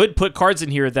if you could put cards in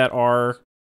here that are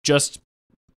just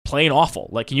plain awful.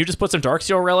 Like, can you just put some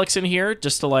Darksteel relics in here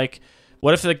just to, like,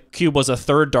 what if the cube was a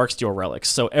third Darksteel relics?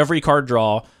 So every card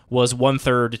draw was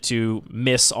 1/3 to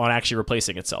miss on actually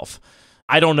replacing itself.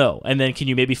 I don't know. And then can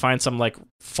you maybe find some, like,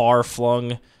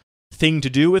 far-flung thing to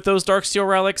do with those Darksteel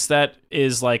relics that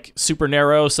is, like, super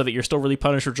narrow so that you're still really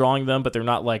punished for drawing them, but they're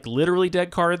not, like, literally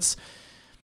dead cards?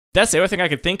 That's the other thing I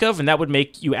could think of, and that would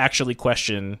make you actually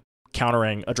question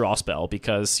countering a draw spell,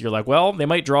 because you're like, well, they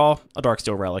might draw a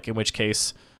Darksteel relic, in which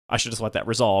case I should just let that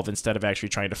resolve instead of actually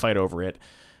trying to fight over it.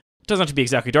 It doesn't have to be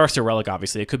exactly Darksteel relic,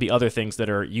 obviously. It could be other things that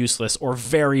are useless or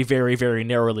very, very, very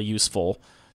narrowly useful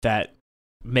that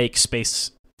make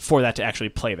space for that to actually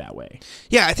play that way.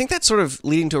 Yeah, I think that's sort of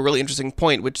leading to a really interesting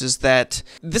point, which is that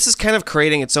this is kind of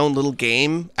creating its own little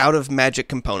game out of Magic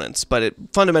components, but it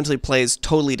fundamentally plays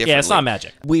totally differently. Yeah, it's not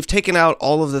Magic. We've taken out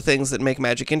all of the things that make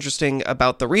Magic interesting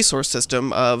about the resource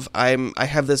system of I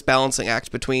have this balancing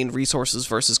act between resources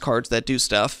versus cards that do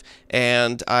stuff,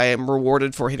 and I am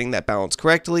rewarded for hitting that balance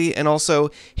correctly, and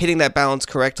also hitting that balance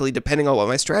correctly depending on what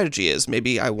my strategy is.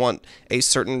 Maybe I want a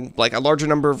certain, like, a larger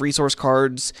number of resource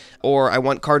cards, or I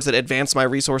want cards that advance my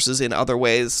resources in other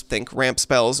ways, think ramp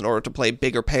spells in order to play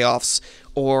bigger payoffs,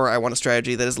 or I want a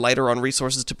strategy that is lighter on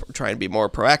resources to try and be more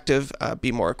proactive,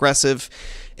 be more aggressive.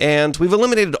 And we've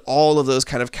eliminated all of those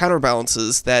kind of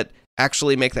counterbalances that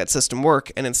actually make that system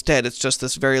work, and instead it's just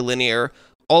this very linear,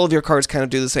 all of your cards kind of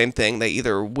do the same thing. They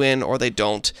either win or they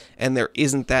don't, and there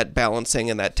isn't that balancing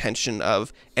and that tension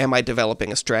of, am I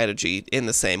developing a strategy in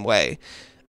the same way?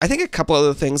 I think a couple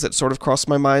other things that sort of crossed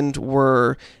my mind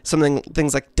were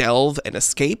things like Delve and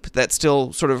Escape that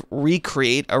still sort of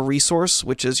recreate a resource,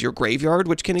 which is your graveyard,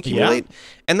 which can accumulate. Yeah.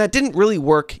 And that didn't really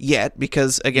work yet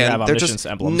because, again, there just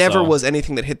never was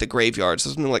anything that hit the graveyard.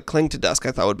 So something like Cling to Dusk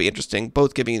I thought would be interesting,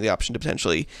 both giving you the option to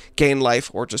potentially gain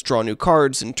life or just draw new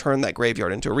cards and turn that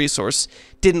graveyard into a resource.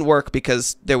 Didn't work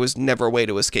because there was never a way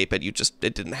to escape it.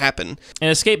 It didn't happen. And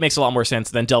Escape makes a lot more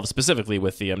sense than Delve specifically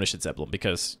with the Omniscience Emblem,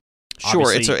 because...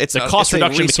 Sure, it's a cost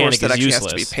reduction mechanic that actually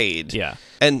useless. has to be paid. Yeah.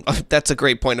 And that's a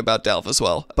great point about Delve as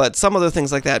well. But some other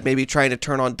things like that, maybe trying to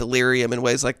turn on Delirium in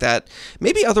ways like that,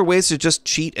 maybe other ways to just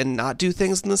cheat and not do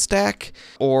things in the stack,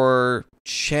 or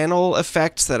channel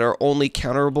effects that are only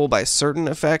counterable by certain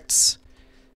effects,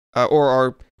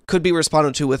 or could be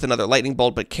responded to with another lightning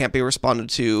bolt, but can't be responded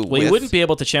to with... you wouldn't be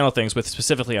able to channel things with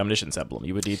specifically Omniscience Emblem.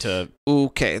 You would need to...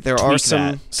 Okay, there are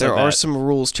some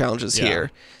rules challenges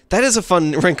here. That is a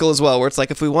fun wrinkle as well, where it's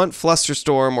like, if we want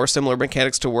Flusterstorm or similar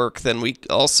mechanics to work, then we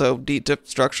also need to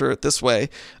structure it this way.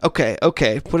 Okay,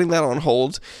 putting that on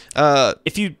hold.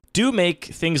 If you do make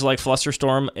things like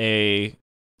Flusterstorm a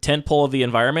tentpole of the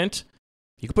environment,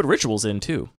 you could put rituals in,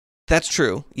 too. That's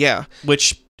true, yeah.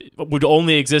 Which would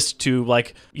only exist to,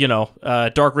 like,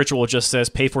 Dark Ritual just says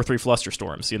pay for 3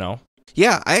 Flusterstorms,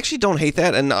 Yeah, I actually don't hate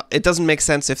that, and it doesn't make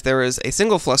sense if there is a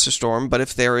single Flusterstorm, but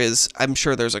if there is, I'm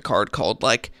sure there's a card called,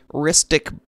 like,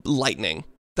 Ristic Lightning.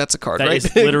 That's a card, that right?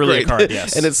 That is literally a card,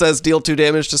 yes. And it says deal 2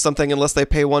 damage to something unless they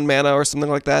pay 1 mana or something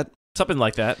like that. Something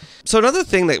like that. So another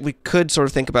thing that we could sort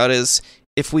of think about is,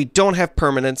 if we don't have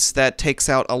permanence, that takes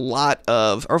out a lot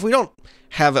of, or if we don't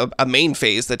have a main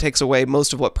phase that takes away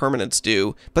most of what permanents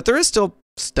do, but there is still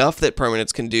stuff that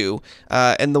permanents can do,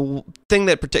 and the thing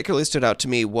that particularly stood out to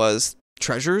me was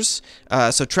treasures.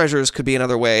 So treasures could be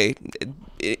another way,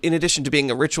 in addition to being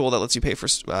a ritual that lets you pay for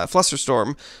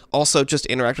Flusterstorm, also just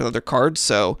interact with other cards.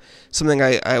 So something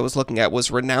I was looking at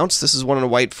was Renounce. This is 1 and a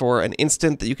white for an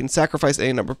instant that you can sacrifice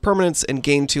any number of permanents and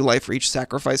gain 2 life for each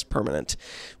sacrificed permanent,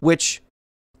 which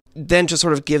then just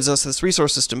sort of gives us this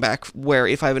resource system back, where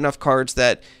if I have enough cards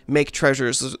that make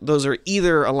treasures, those are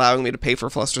either allowing me to pay for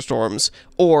Flusterstorms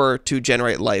or to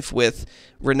generate life with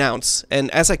Renounce. And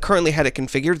as I currently had it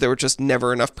configured, there were just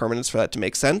never enough permanents for that to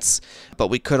make sense. But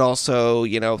we could also,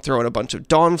 throw in a bunch of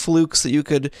Dawn Flukes that you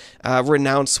could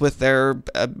renounce with their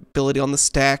ability on the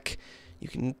stack. You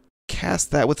can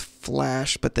cast that with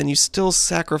Flash, but then you still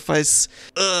sacrifice...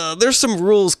 there's some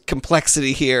rules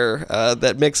complexity here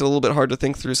that makes it a little bit hard to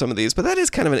think through some of these, but that is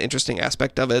kind of an interesting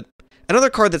aspect of it. Another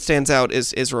card that stands out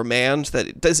is Remand,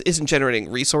 that isn't generating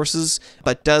resources,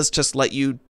 but does just let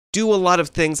you do a lot of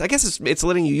things. I guess it's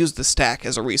letting you use the stack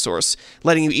as a resource,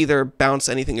 letting you either bounce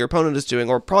anything your opponent is doing,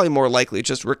 or probably more likely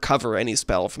just recover any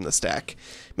spell from the stack.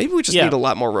 Maybe we just need a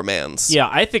lot more Remands. Yeah,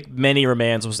 I think many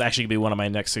Remands was actually going to be one of my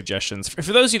next suggestions. For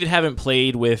those of you that haven't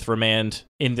played with Remand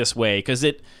in this way, because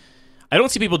I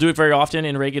don't see people do it very often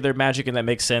in regular Magic, and that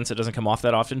makes sense. It doesn't come off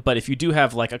that often. But if you do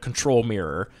have like a control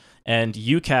mirror, and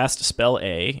you cast spell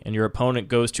A, and your opponent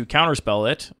goes to counterspell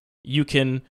it, you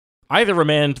can either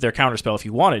remand their counterspell if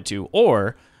you wanted to,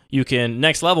 or you can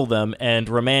next level them and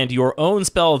remand your own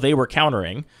spell they were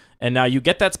countering, and now you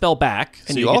get that spell back,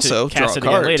 and so you also cast it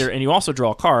draw a card again later, and you also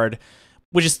draw a card,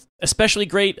 which is especially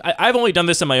great. I've only done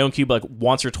this in my own cube like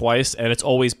once or twice, and it's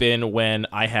always been when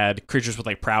I had creatures with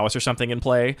like prowess or something in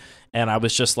play, and I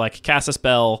was just like, cast a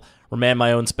spell, remand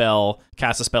my own spell,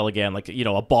 cast a spell again, like, you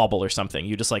know, a bauble or something.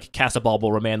 You just like cast a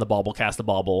bauble, remand the bauble, cast the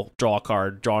bauble, draw a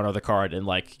card, draw another card, and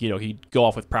like, you know, he'd go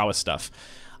off with prowess stuff.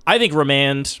 I think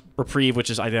Remand, Reprieve, which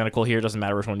is identical here, doesn't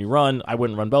matter which one you run. I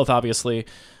wouldn't run both, obviously.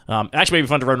 Actually, it'd be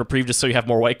fun to run Reprieve just so you have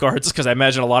more white cards, because I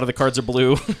imagine a lot of the cards are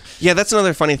blue. Yeah, that's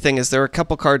another funny thing, is there are a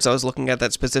couple cards I was looking at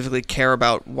that specifically care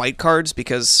about white cards,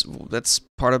 because that's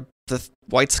part of the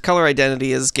white's color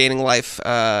identity is gaining life,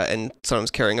 and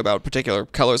sometimes caring about particular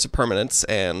colors of permanence,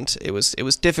 and it was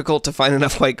difficult to find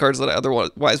enough white cards that I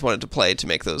otherwise wanted to play to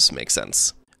make those make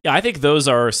sense. Yeah, I think those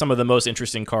are some of the most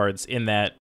interesting cards in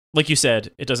that, like you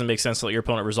said, it doesn't make sense to let your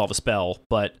opponent resolve a spell,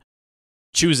 but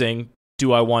choosing,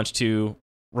 do I want to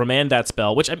remand that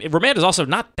spell, which, I mean, remand is also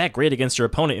not that great against your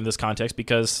opponent in this context,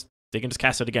 because they can just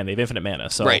cast it again. They have infinite mana.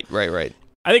 So Right.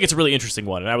 I think it's a really interesting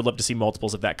one, and I would love to see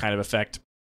multiples of that kind of effect.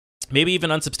 Maybe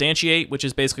even Unsubstantiate, which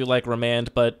is basically like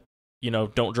remand, but, you know,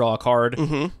 don't draw a card,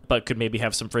 but could maybe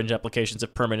have some fringe applications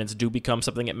if permanents do become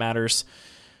something that matters.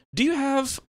 Do you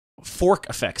have fork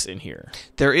effects in here?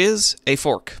 There is a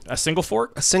fork. A single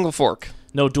fork? A single fork.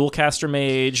 No dual caster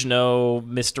mage, no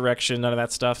misdirection, none of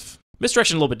that stuff.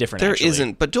 Misdirection a little bit different, There actually.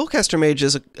 isn't, but dual caster mage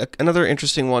is another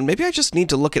interesting one. Maybe I just need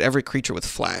to look at every creature with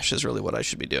flash is really what I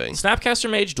should be doing. Snapcaster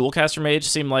mage, dual caster mage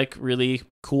seem like really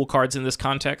cool cards in this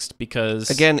context, because...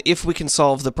 Again, if we can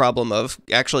solve the problem of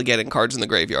actually getting cards in the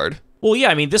graveyard. Well, yeah,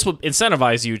 I mean, this would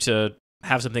incentivize you to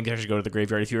have something to actually go to the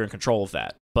graveyard if you're in control of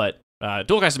that, but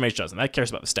dual caster mage doesn't. That cares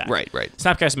about the stack. Right.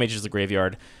 Snapcaster mage is the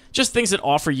graveyard. Just things that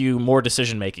offer you more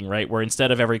decision making, right? Where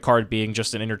instead of every card being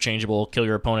just an interchangeable kill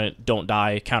your opponent, don't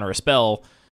die, counter a spell,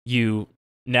 you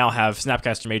now have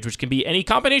Snapcaster Mage, which can be any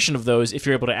combination of those if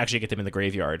you're able to actually get them in the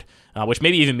graveyard, which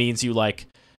maybe even means you like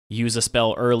use a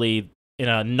spell early in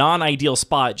a non-ideal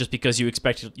spot just because you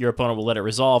expect your opponent will let it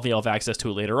resolve and you'll have access to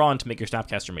it later on to make your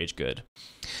Snapcaster Mage good.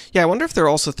 Yeah, I wonder if there are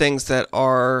also things that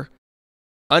are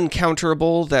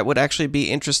uncounterable that would actually be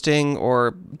interesting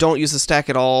or don't use the stack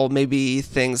at all. Maybe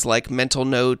things like Mental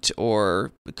Note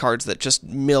or cards that just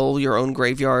mill your own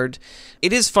graveyard.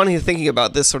 It is funny thinking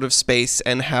about this sort of space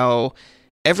and how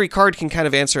every card can kind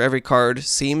of answer every card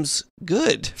seems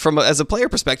good. As a player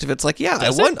perspective, it's like, yeah, I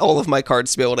want all of my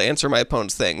cards to be able to answer my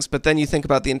opponent's things. But then you think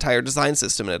about the entire design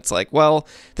system and it's like, well,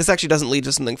 this actually doesn't lead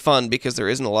to something fun because there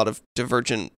isn't a lot of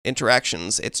divergent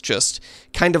interactions. It's just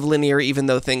kind of linear, even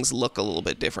though things look a little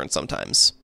bit different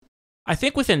sometimes. I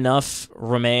think with enough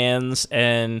remands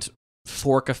and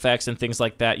fork effects and things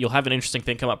like that, you'll have an interesting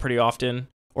thing come up pretty often,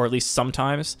 or at least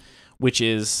sometimes, which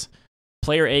is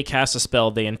player A casts a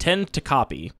spell they intend to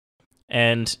copy,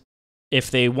 and if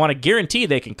they want to guarantee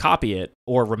they can copy it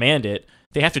or remand it,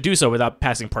 they have to do so without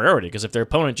passing priority, because if their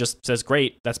opponent just says,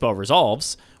 great, that spell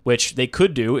resolves, which they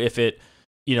could do if it,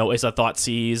 you know, is a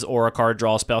Thoughtseize or a card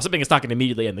draw spell, something that's not going to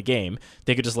immediately end the game,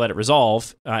 they could just let it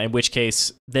resolve, in which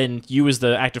case, then you as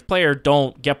the active player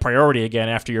don't get priority again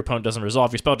after your opponent doesn't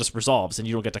resolve. Your spell just resolves, and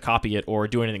you don't get to copy it or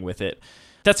do anything with it.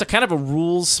 That's a kind of a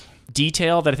rules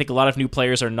detail that I think a lot of new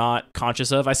players are not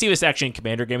conscious of. I see this actually in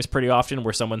Commander games pretty often,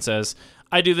 where someone says,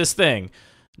 I do this thing.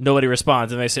 Nobody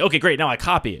responds, and they say, okay, great, now I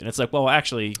copy it. And it's like, well,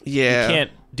 actually, you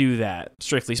can't do that,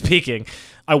 strictly speaking.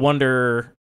 I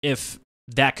wonder if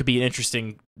that could be an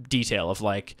interesting detail of,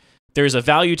 like, there's a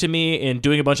value to me in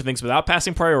doing a bunch of things without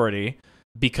passing priority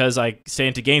because I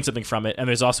stand to gain something from it, and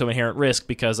there's also inherent risk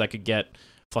because I could get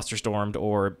Flusterstormed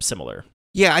or similar.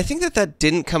 Yeah, I think that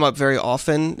didn't come up very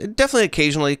often. Definitely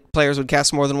occasionally players would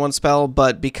cast more than one spell,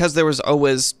 but because there was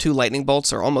always two lightning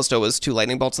bolts, or almost always two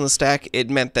lightning bolts in the stack, it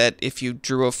meant that if you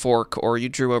drew a fork or you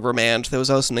drew a remand, there was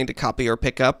always something to copy or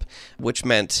pick up, which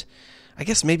meant, I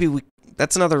guess maybe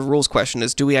that's another rules question,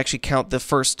 is do we actually count the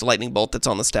first lightning bolt that's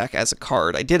on the stack as a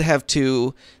card? I did have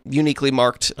 2 uniquely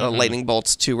marked lightning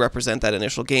bolts to represent that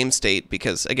initial game state,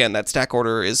 because, again, that stack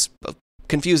order is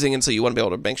confusing, and so you want to be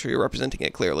able to make sure you're representing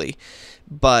it clearly.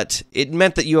 But it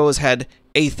meant that you always had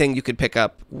a thing you could pick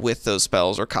up with those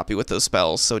spells or copy with those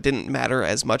spells, so it didn't matter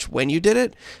as much when you did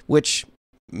it, which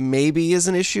maybe is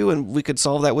an issue, and we could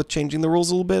solve that with changing the rules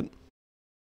a little bit.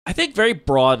 I think very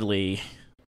broadly,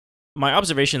 my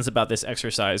observations about this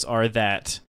exercise are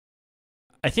that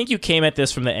I think you came at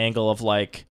this from the angle of,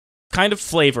 like, kind of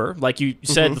flavor. Like you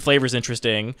said, the flavor's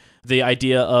interesting. The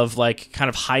idea of, like, kind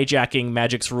of hijacking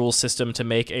Magic's rule system to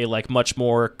make a, like, much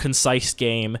more concise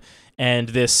game, and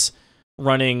this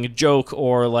running joke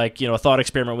or, like, you know, a thought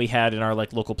experiment we had in our,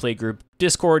 like, local play group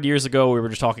Discord years ago. We were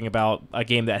just talking about a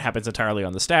game that happens entirely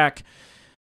on the stack.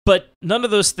 But none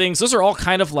of those things, those are all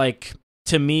kind of, like,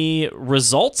 to me,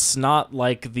 results, not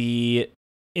like the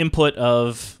input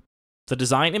of the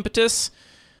design impetus.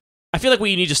 I feel like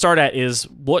what you need to start at is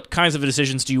what kinds of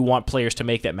decisions do you want players to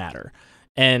make that matter?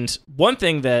 And one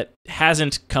thing that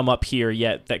hasn't come up here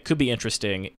yet that could be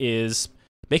interesting is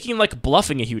making, like,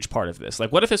 bluffing a huge part of this.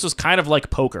 Like, what if this was kind of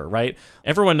like poker, right?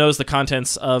 Everyone knows the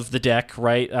contents of the deck,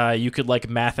 right? You could, like,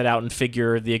 math it out and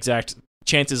figure the exact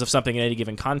chances of something in any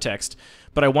given context.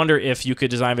 But I wonder if you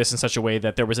could design this in such a way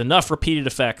that there was enough repeated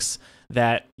effects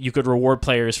that you could reward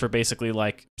players for basically,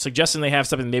 like, suggesting they have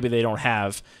something maybe they don't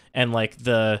have, and, like,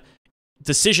 the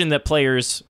decision that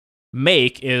players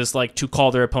make is, like, to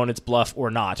call their opponent's bluff or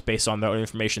not based on the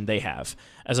information they have,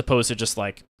 as opposed to just,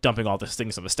 like, dumping all these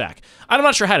things on the stack. I'm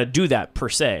not sure how to do that per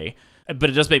se,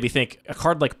 but it does make me think a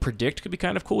card like Predict could be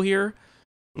kind of cool here.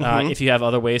 If you have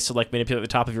other ways to, like, manipulate the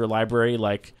top of your library,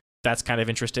 like, that's kind of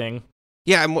interesting.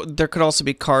 Yeah, and there could also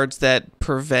be cards that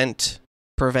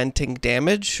preventing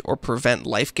damage or prevent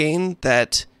life gain.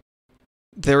 That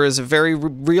there is a very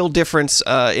real difference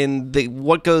in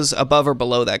what goes above or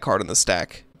below that card in the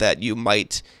stack. That you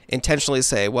might intentionally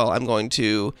say, well, I'm going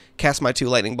to cast my 2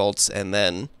 lightning bolts, and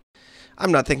then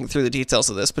I'm not thinking through the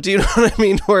details of this, but do you know what I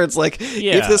mean? Where it's like,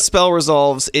 if this spell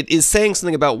resolves, it is saying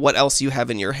something about what else you have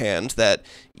in your hand, that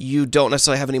you don't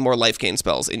necessarily have any more life gain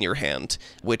spells in your hand,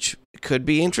 which could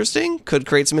be interesting, could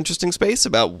create some interesting space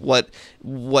about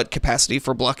what capacity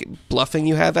for bluffing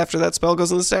you have after that spell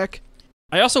goes in the stack.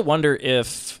 I also wonder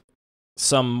if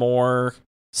some more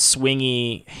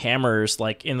swingy hammers,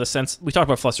 like, in the sense, we talked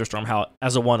about Flusterstorm, how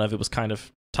as a one of, it was kind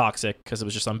of toxic because it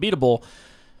was just unbeatable.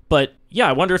 But yeah,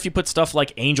 I wonder if you put stuff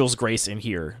like Angel's Grace in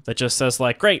here that just says,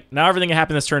 like, great, now everything that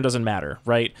happened this turn doesn't matter,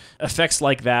 right? Effects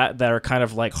like that are kind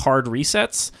of like hard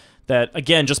resets that,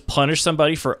 again, just punish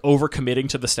somebody for overcommitting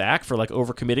to the stack, for, like,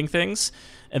 overcommitting things.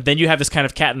 And then you have this kind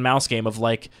of cat and mouse game of,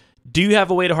 like, do you have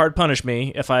a way to hard punish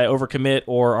me if I overcommit,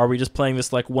 or are we just playing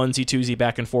this, like, onesie-twosie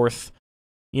back and forth,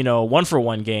 you know,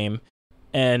 1-for-1 game?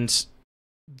 And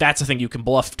that's a thing you can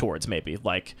bluff towards, maybe.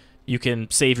 Like, you can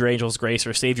save your Angel's Grace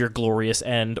or save your Glorious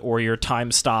End or your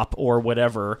Time Stop or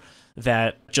whatever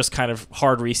that just kind of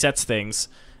hard resets things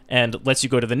and lets you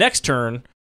go to the next turn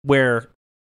where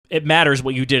it matters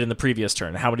what you did in the previous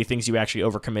turn, how many things you actually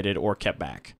overcommitted or kept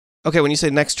back. Okay, when you say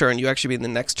next turn, you actually mean the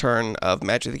next turn of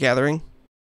Magic the Gathering?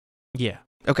 Yeah.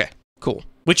 Okay, cool.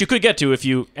 Which you could get to if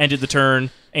you ended the turn,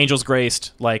 Angel's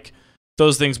Graced, like,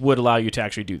 those things would allow you to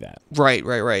actually do that.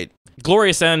 Right.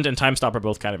 Glorious End and Time Stop are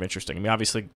both kind of interesting. I mean,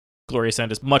 obviously, Glorious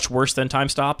End is much worse than Time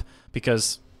Stop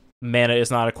because mana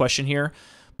is not a question here,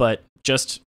 but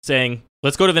just saying,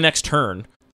 let's go to the next turn,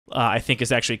 I think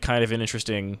is actually kind of an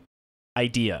interesting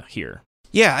idea here.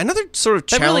 Yeah, another sort of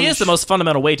challenge. That really is the most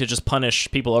fundamental way to just punish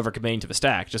people overcommitting to the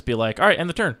stack. Just be like, all right, end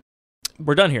the turn.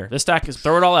 We're done here. This stack is,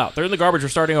 throw it all out. They're in the garbage. We're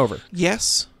starting over.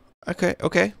 Yes.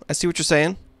 Okay. I see what you're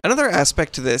saying. Another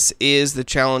aspect to this is the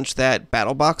challenge that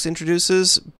Battle Box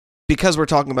introduces, because we're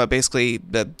talking about basically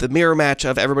the mirror match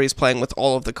of everybody's playing with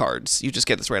all of the cards. You just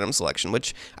get this random selection,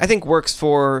 which I think works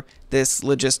for this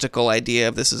logistical idea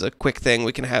of this is a quick thing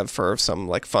we can have for some,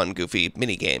 like, fun, goofy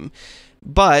mini game.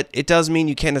 But it does mean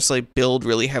you can't necessarily build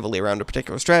really heavily around a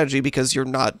particular strategy because you're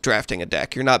not drafting a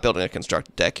deck. You're not building a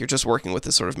constructed deck. You're just working with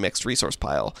this sort of mixed resource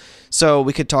pile. So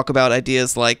we could talk about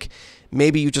ideas like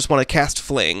maybe you just want to cast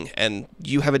Fling, and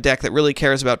you have a deck that really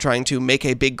cares about trying to make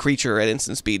a big creature at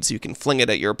instant speed so you can fling it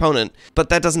at your opponent. But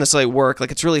that doesn't necessarily work.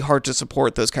 Like, it's really hard to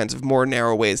support those kinds of more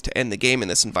narrow ways to end the game in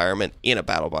this environment in a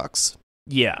Battle Box.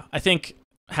 Yeah, I think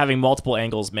having multiple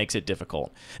angles makes it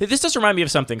difficult. This does remind me of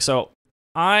something. So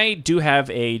I do have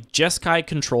a Jeskai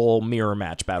Control mirror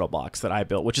match battle box that I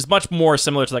built, which is much more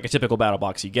similar to like a typical battle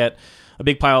box. You get a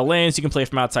big pile of lands, you can play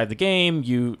from outside the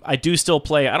game. I do still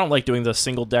play. I don't like doing the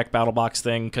single deck battle box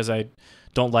thing because I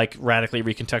don't like radically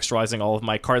recontextualizing all of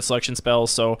my card selection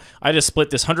spells. So I just split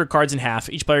this 100 cards in half.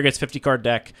 Each player gets 50 card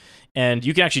deck, and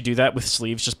you can actually do that with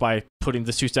sleeves just by putting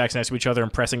the two stacks next to each other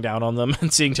and pressing down on them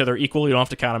and seeing each other equal. You don't have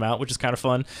to count them out, which is kind of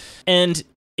fun. And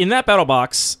in that battle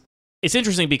box, it's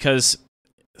interesting because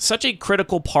such a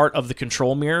critical part of the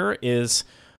control mirror is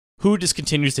who just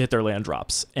continues to hit their land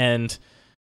drops. And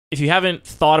if you haven't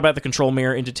thought about the control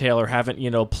mirror in detail or haven't,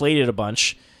 played it a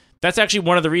bunch, that's actually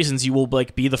one of the reasons you will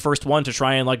like be the first one to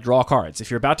try and like draw cards. If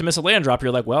you're about to miss a land drop,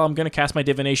 you're like, well, I'm going to cast my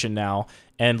divination now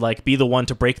and like be the one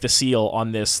to break the seal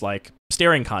on this like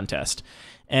staring contest.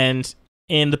 And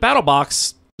in the battle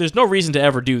box, there's no reason to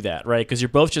ever do that, right? Because you're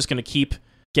both just going to keep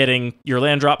getting your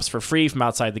land drops for free from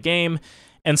outside the game.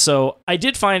 And so I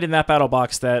did find in that battle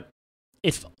box that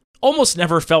it almost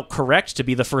never felt correct to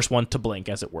be the first one to blink,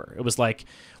 as it were. It was like,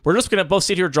 we're just going to both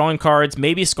sit here drawing cards,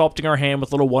 maybe sculpting our hand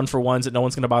with little 1-for-1s that no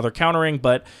one's going to bother countering,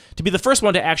 but to be the first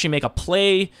one to actually make a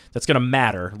play that's going to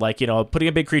matter, like, putting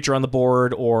a big creature on the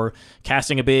board or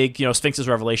casting a big, Sphinx's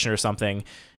Revelation or something,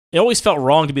 it always felt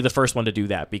wrong to be the first one to do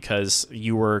that because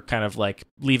you were kind of like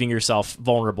leaving yourself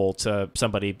vulnerable to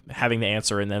somebody having the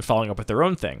answer and then following up with their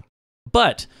own thing.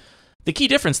 But the key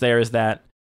difference there is that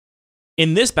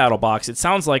in this battle box, it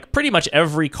sounds like pretty much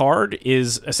every card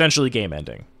is essentially game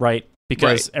ending, right?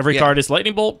 Because every card is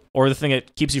Lightning Bolt, or the thing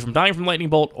that keeps you from dying from Lightning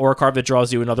Bolt, or a card that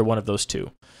draws you another one of those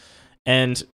two.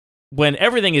 And when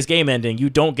everything is game ending, you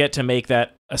don't get to make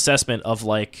that assessment of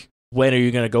like, when are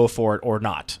you going to go for it or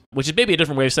not? Which is maybe a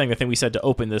different way of saying the thing we said to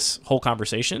open this whole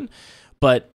conversation.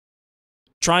 But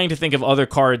trying to think of other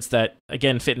cards that,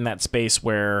 again, fit in that space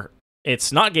where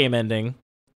it's not game ending.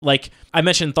 Like, I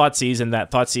mentioned Thoughtseize, and that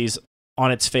Thoughtseize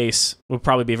on its face would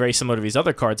probably be very similar to these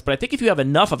other cards. But I think if you have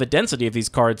enough of a density of these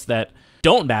cards that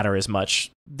don't matter as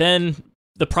much, then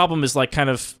the problem is like kind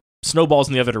of snowballs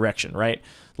in the other direction, right?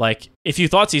 Like, if you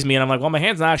Thoughtseize me and I'm like, well, my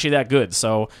hand's not actually that good,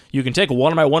 so you can take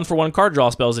one of my 1-for-1 card draw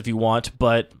spells if you want,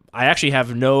 but I actually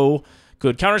have no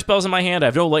good counter spells in my hand, I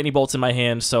have no lightning bolts in my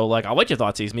hand, so like, I'll let you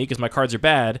Thoughtseize me because my cards are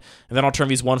bad, and then I'll turn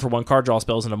these 1-for-1 card draw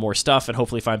spells into more stuff and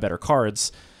hopefully find better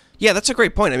cards. Yeah, that's a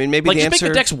great point. I mean, maybe like, the just answer...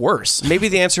 make the decks worse. Maybe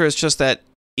the answer is just that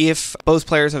if both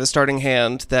players have a starting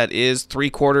hand that is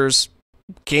 3/4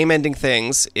 game-ending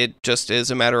things, it just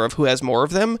is a matter of who has more of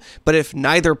them. But if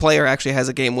neither player actually has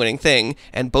a game-winning thing,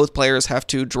 and both players have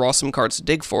to draw some cards to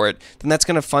dig for it, then that's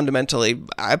going to fundamentally,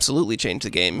 absolutely change the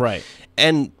game. Right.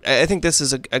 And I think this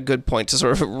is a good point to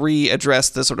sort of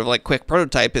readdress the sort of like quick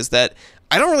prototype, is that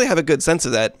I don't really have a good sense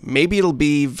of that. Maybe it'll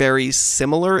be very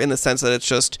similar in the sense that it's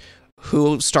just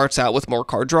who starts out with more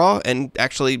card draw, and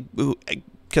actually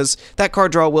because that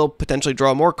card draw will potentially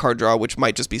draw more card draw, which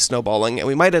might just be snowballing, and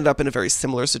we might end up in a very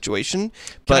similar situation.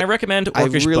 But Can I recommend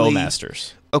Orcish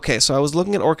Bowmasters? Okay, so I was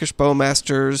looking at Orcish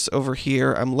Bowmasters over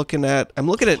here. I'm looking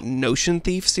at Notion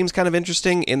Thief. Seems kind of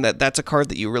interesting in that that's a card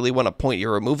that you really want to point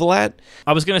your removal at.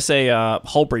 I was gonna say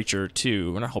Hull Breacher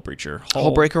too, or not Hull Breacher.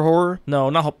 Hullbreaker Horror? No,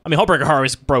 not Hull. I mean, Hullbreaker Horror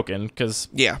is broken because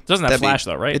it doesn't have flash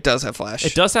though, right? It does have flash.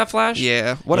 It does have flash.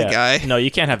 Yeah, what a guy. No,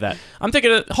 you can't have that. I'm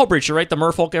thinking of Hull Breacher, right? The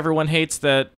Merfolk everyone hates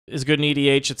that is good in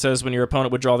EDH. It says when your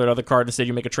opponent would draw their other card, instead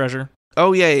you make a treasure.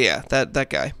 Oh yeah. That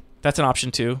guy. That's an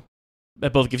option too.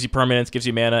 That both gives you permanence, gives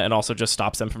you mana, and also just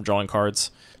stops them from drawing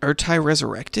cards. Urtai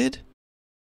Resurrected?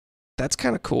 That's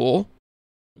kind of cool.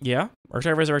 Yeah,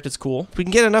 Urtai Resurrected's cool. If we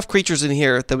can get enough creatures in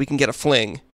here that we can get a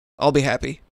fling, I'll be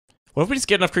happy. What if we just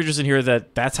get enough creatures in here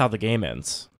that's how the game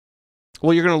ends?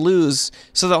 Well, you're going to lose.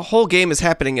 So the whole game is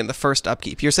happening in the first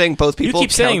upkeep. You're saying both people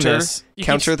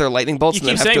counter their lightning bolts and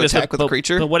then have to attack with a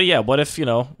creature? But what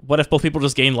if both people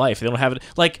just gain life? They don't have it.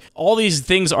 Like, all these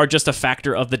things are just a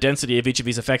factor of the density of each of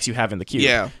these effects you have in the cube.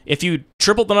 Yeah. If you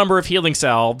tripled the number of healing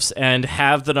salves and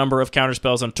have the number of counter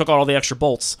spells and took out all the extra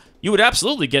bolts, you would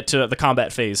absolutely get to the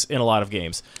combat phase in a lot of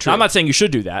games. Now, I'm not saying you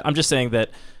should do that. I'm just saying that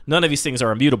none of these things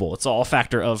are immutable. It's all a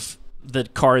factor of the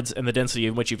cards and the density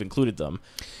in which you've included them.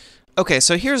 Okay,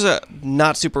 so here's a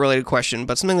not super related question,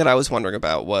 but something that I was wondering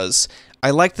about was,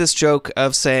 I like this joke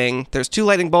of saying there's 2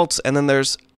 lightning bolts and then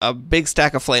there's a big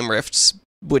stack of flame rifts,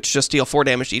 which just deal 4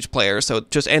 damage to each player, so it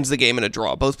just ends the game in a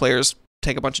draw. Both players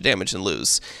take a bunch of damage and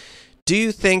lose. Do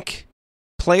you think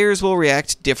players will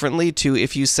react differently to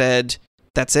if you said,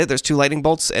 that's it, there's 2 lightning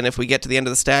bolts, and if we get to the end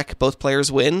of the stack, both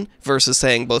players win, versus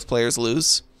saying both players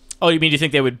lose? Oh, you mean you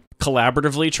think they would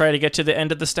collaboratively try to get to the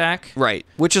end of the stack? Right.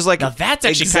 Which is like now that's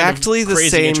actually exactly kind of the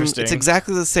same. Interesting. It's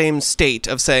exactly the same state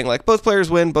of saying like both players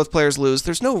win, both players lose.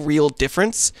 There's no real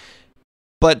difference.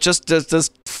 but just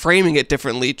does framing it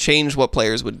differently change what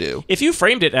players would do? If you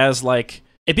framed it as like,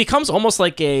 it becomes almost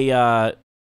like a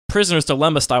prisoner's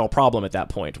dilemma style problem at that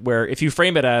point, where if you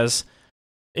frame it as,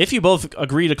 if you both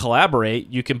agree to collaborate,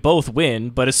 you can both win,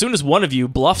 but as soon as one of you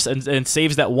bluffs and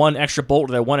saves that one extra bolt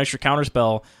or that one extra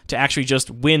counterspell to actually just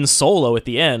win solo at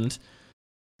the end,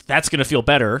 that's going to feel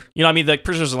better. You know what I mean? The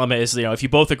prisoner's dilemma is, if you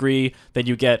both agree, then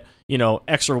you get,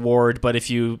 X reward, but if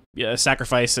you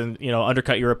sacrifice and,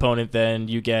 undercut your opponent, then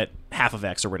you get half of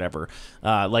X or whatever.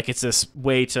 Like, it's this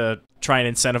way to try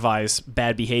and incentivize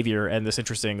bad behavior and this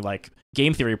interesting, like,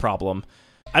 game theory problem.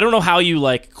 I don't know how you,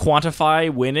 like,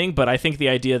 quantify winning, but I think the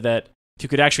idea that if you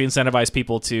could actually incentivize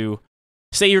people to,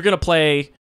 say you're going to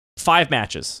play 5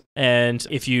 matches, and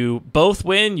if you both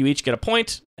win, you each get a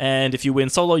point, and if you win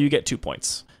solo, you get 2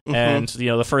 points. Mm-hmm. And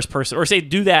the first person, or say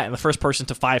do that, and the first person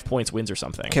to 5 points wins or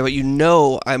something. Okay, but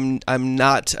I'm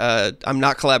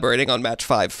not collaborating on match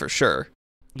 5 for sure.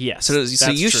 Yes, so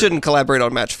you true. Shouldn't collaborate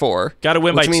on match 4. Got to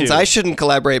win by 2. Which means I shouldn't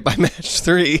collaborate by match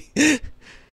 3.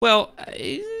 Well,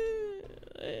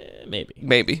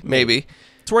 maybe.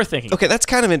 It's worth thinking. Okay, that's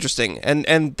kind of interesting,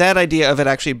 and that idea of it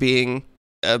actually being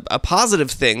a positive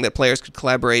thing that players could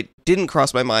collaborate didn't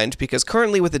cross my mind, because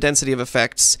currently with the density of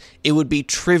effects, it would be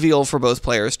trivial for both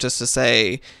players just to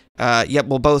say, yep,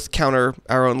 we'll both counter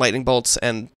our own lightning bolts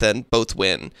and then both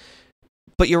win.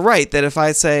 But you're right that if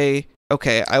I say,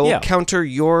 okay, I will counter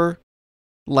your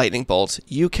lightning bolt,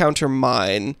 you counter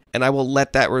mine, and I will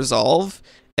let that resolve,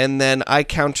 and then I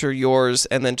counter yours,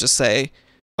 and then just say,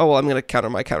 oh, well, I'm going to counter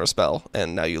my counterspell,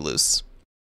 and now you lose.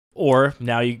 Or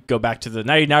now you go back to the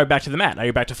now you're back to the mat. Now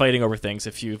you're back to fighting over things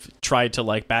if you've tried to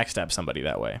like backstab somebody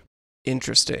that way.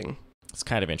 Interesting. It's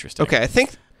kind of interesting. Okay,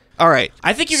 all right.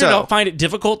 I think you're going to find it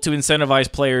difficult to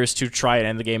incentivize players to try and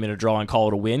end the game in a draw and call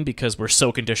it a win, because we're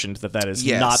so conditioned that is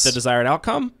not the desired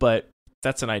outcome, but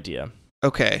that's an idea.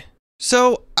 Okay.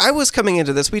 So I was coming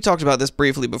into this, we talked about this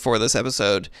briefly before this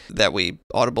episode that we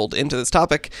audibled into this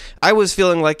topic. I was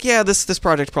feeling like, this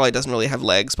project probably doesn't really have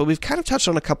legs, but we've kind of touched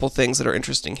on a couple things that are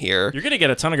interesting here. You're going to get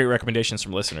a ton of great recommendations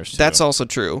from listeners, too. That's also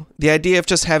true. The idea of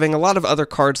just having a lot of other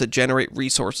cards that generate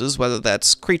resources, whether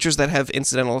that's creatures that have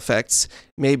incidental effects,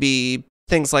 maybe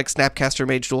things like Snapcaster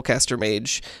Mage, Dualcaster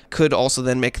Mage, could also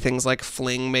then make things like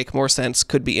Fling make more sense,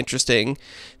 could be interesting.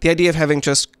 The idea of having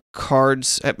just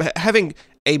cards, having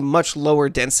a much lower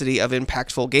density of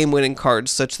impactful game-winning cards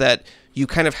such that you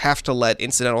kind of have to let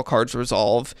incidental cards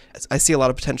resolve. I see a lot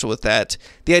of potential with that.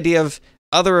 The idea of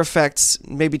other effects,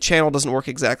 maybe Channel doesn't work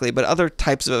exactly, but other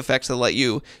types of effects that let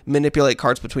you manipulate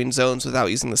cards between zones without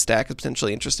using the stack is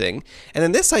potentially interesting. And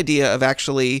then this idea of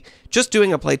actually just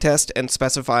doing a playtest and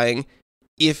specifying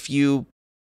if you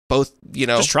both,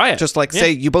 just try it. Just like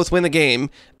say you both win the game,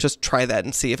 just try that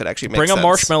and see if it actually makes sense. Bring a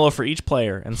marshmallow for each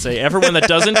player and say everyone that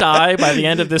doesn't die by the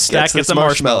end of this stack gets a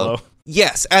marshmallow.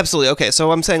 Yes, absolutely. Okay,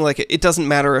 so I'm saying like it doesn't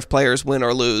matter if players win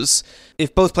or lose.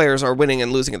 If both players are winning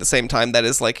and losing at the same time, that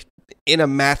is like in a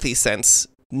mathy sense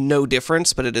no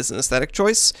difference, but it is an aesthetic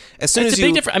choice. As soon as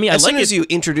you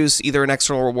introduce either an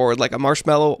external reward like a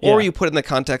marshmallow, or you put it in the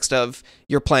context of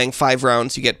you're playing 5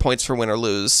 rounds, you get points for win or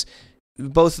lose.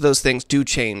 Both of those things do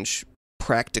change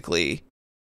practically.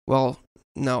 Well,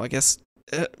 no, I guess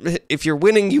if you're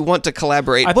winning, you want to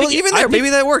collaborate. Maybe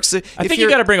that works. I think you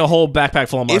got to bring a whole backpack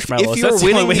full of marshmallows. If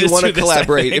you're winning, you want to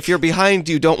collaborate. If you're behind,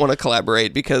 you don't want to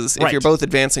collaborate, because if you're both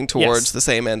advancing towards the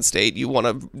same end state, you want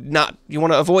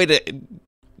to avoid it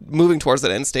moving towards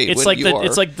that end state. It's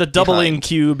like the doubling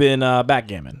cube in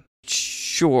backgammon.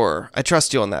 Sure, I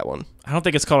trust you on that one. I don't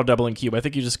think it's called a doubling cube. I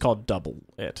think you just called double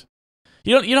it.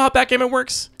 You know how backgammon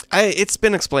works? It's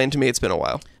been explained to me. It's been a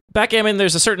while. Backgammon,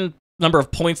 there's a certain number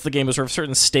of points the game is, or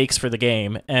certain stakes for the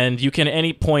game, and you can at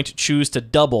any point choose to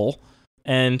double,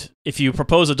 and if you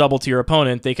propose a double to your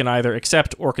opponent, they can either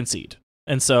accept or concede.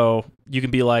 And so you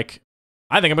can be like,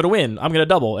 I think I'm going to win. I'm going to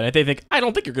double. And if they think, I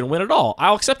don't think you're going to win at all,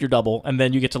 I'll accept your double, and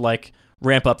then you get to like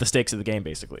ramp up the stakes of the game,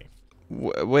 basically.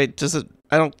 Wait,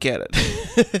 I don't get it.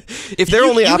 If their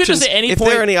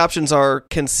only options are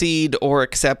concede or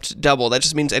accept double, that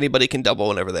just means anybody can double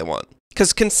whenever they want.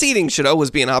 Because conceding should always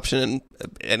be an option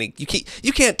in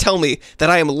you can't tell me that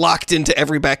I am locked into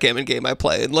every backgammon game I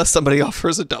play unless somebody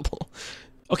offers a double.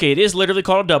 Okay, it is literally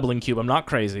called a doubling cube. I'm not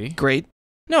crazy. Great.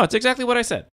 No, it's exactly what I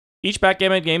said. Each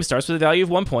backgammon game starts with a value of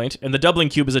 1 point, and the doubling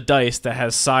cube is a dice that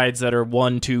has sides that are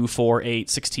 1, 2, 4, 8,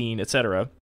 16, etc.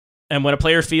 And when a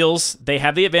player feels they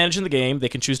have the advantage in the game, they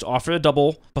can choose to offer a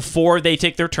double before they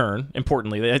take their turn,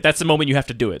 importantly. That's the moment you have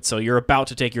to do it. So you're about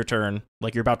to take your turn,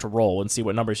 like you're about to roll and see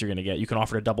what numbers you're going to get. You can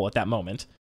offer a double at that moment.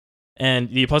 And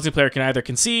the opposing player can either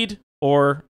concede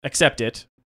or accept it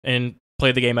and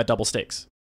play the game at double stakes.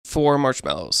 for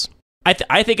Marshmallows?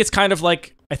 I think it's kind of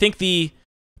like,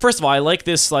 first of all, I like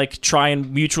this like try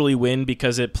and mutually win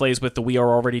because it plays with the "we are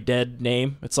already dead"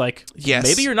 name. It's like, yes,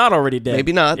 maybe you're not already dead.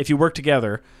 Maybe not. If you work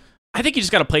together. I think you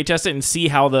just got to play test it and see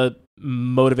how the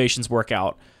motivations work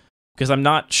out. Because I'm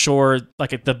not sure,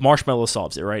 like, the marshmallow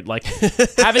solves it, right? Like,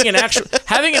 having an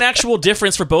actual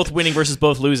difference for both winning versus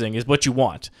both losing is what you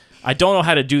want. I don't know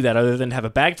how to do that other than have a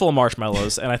bag full of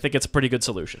marshmallows, and I think it's a pretty good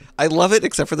solution. I love it,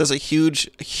 except for there's a huge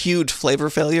flavor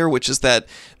failure, which is that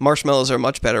marshmallows are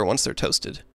much better once they're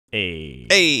toasted.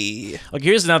 Hey. Okay,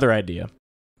 here's another idea.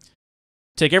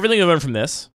 Take everything you learned from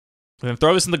this, and then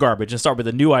throw this in the garbage and start with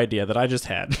a new idea that I just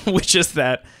had, which is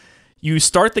that you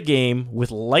start the game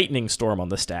with Lightning Storm on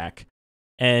the stack,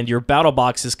 and your battle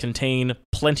boxes contain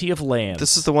plenty of lands.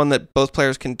 This is the one that both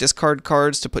players can discard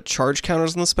cards to put charge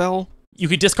counters on the spell? You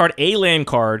could discard a land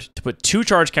card to put 2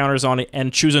 charge counters on it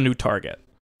and choose a new target.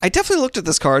 I definitely looked at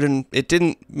this card, and it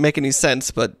didn't make any sense,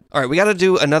 but all right, we got to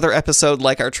do another episode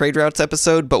like our Trade Routes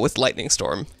episode, but with Lightning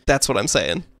Storm. That's what I'm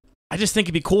saying. I just think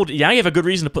it'd be cool. Now you have a good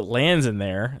reason to put lands in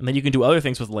there, and then you can do other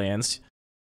things with lands.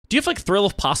 Do you have, like, Thrill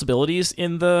of Possibilities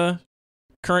in the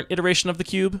current iteration of the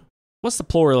cube? What's the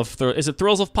plural of thrill? Is it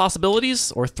Thrills of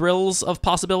Possibilities or Thrills of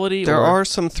Possibility? There are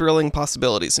some thrilling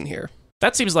possibilities in here.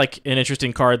 That seems like an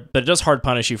interesting card, but it does hard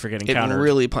punish you for getting countered. It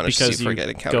really punishes because you for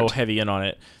getting countered. Go heavy in on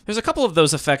it. There's a couple of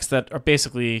those effects that are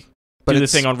basically do the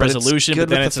thing on resolution, but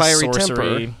then it's a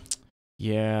sorcery. Temper.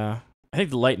 Yeah. I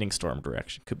think the Lightning Storm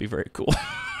direction could be very cool.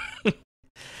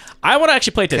 I want to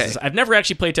actually play test this. I've never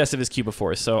actually play tested this cube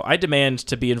before, so I demand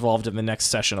to be involved in the next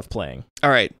session of playing.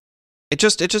 All right.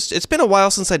 It's been a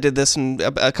while since I did this, and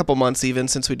a couple months even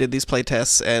since we did these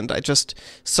playtests, and I just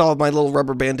saw my little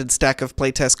rubber banded stack of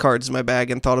playtest cards in my bag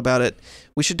and thought about it.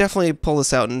 We should definitely pull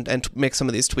this out and make some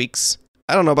of these tweaks.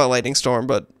 I don't know about Lightning Storm,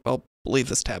 but I'll leave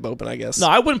this tab open, I guess. No,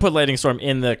 I wouldn't put Lightning Storm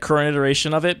in the current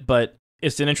iteration of it, but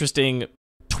it's an interesting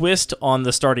twist on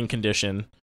the starting condition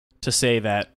to say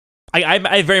that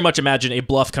I very much imagine a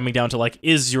bluff coming down to, like,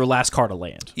 is your last card a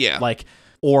land? Yeah. Like,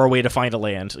 or a way to find a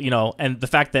land, you know, and the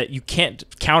fact that you can't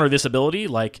counter this ability,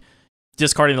 like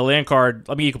discarding the land card,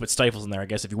 I mean, you could put Stifles in there, I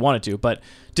guess, if you wanted to, but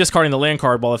discarding the land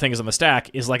card while the thing is on the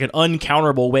stack is like an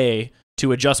uncounterable way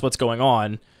to adjust what's going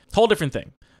on. Whole different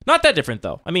thing. Not that different,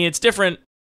 though. I mean, it's different.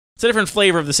 It's a different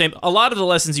flavor of the same. A lot of the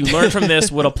lessons you learn from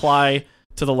this would apply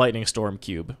to the Lightning Storm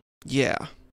cube. Yeah.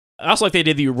 I also like the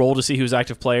idea that you roll to see who's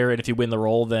active player, and if you win the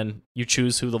roll, then you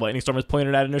choose who the Lightning Storm is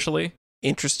pointed at initially.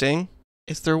 Interesting.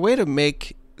 Is there a way to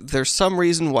make... There's some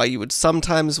reason why you would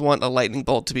sometimes want a lightning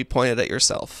bolt to be pointed at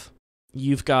yourself?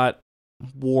 You've got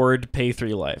Ward, pay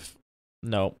 3 life.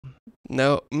 Nope.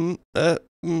 No.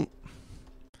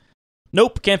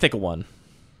 Nope, can't think of one.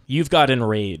 You've got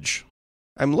Enrage.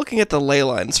 I'm looking at the ley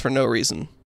lines for no reason.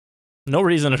 No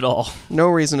reason at all. No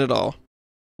reason at all.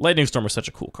 Lightning Storm is such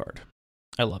a cool card.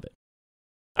 I love it.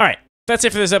 All right, that's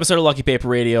it for this episode of Lucky Paper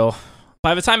Radio.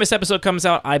 By the time this episode comes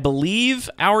out, I believe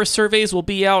our surveys will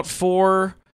be out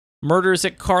for Murders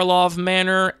at Karlov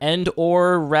Manor and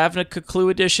or Ravnica Clue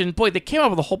Edition. Boy, they came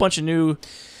out with a whole bunch of new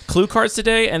Clue cards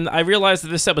today, and I realized that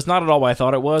this set was not at all what I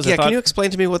thought it was. Yeah, can you explain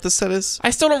to me what this set is?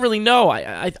 I still don't really know.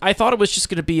 I thought it was just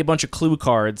going to be a bunch of Clue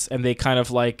cards, and they kind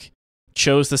of like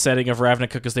chose the setting of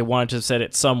Ravnica because they wanted to set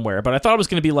it somewhere. But I thought it was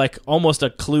going to be like almost a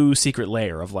Clue secret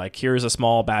layer of like, here's a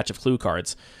small batch of Clue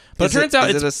cards. But it turns out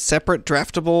it's a separate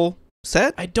draftable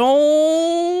set? I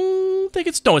don't think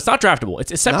it's... No, it's not draftable.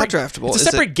 It's a separate... Not draftable. It's a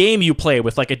separate game you play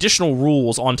with, like, additional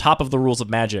rules on top of the rules of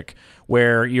Magic,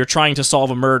 where you're trying to solve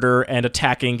a murder and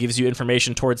attacking gives you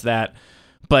information towards that.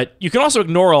 But you can also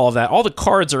ignore all of that. All the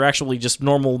cards are actually just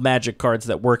normal Magic cards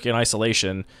that work in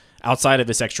isolation outside of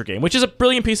this extra game, which is a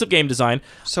brilliant piece of game design.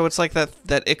 So it's like that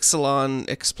Ixalan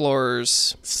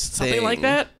Explorers Something thing. like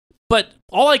that. But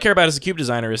all I care about as a cube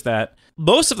designer is that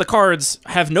most of the cards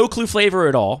have no Clue flavor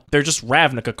at all. They're just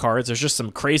Ravnica cards. There's just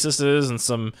some Crasuses and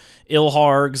some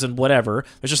Ilhargs and whatever.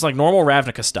 There's just like normal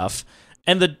Ravnica stuff.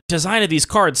 And the design of these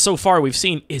cards so far we've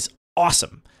seen is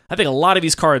awesome. I think a lot of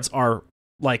these cards are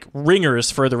like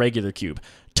ringers for the regular cube.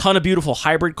 Ton of beautiful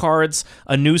hybrid cards,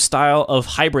 a new style of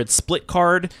hybrid split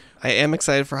card. I am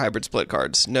excited for hybrid split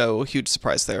cards. No huge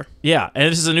surprise there. Yeah,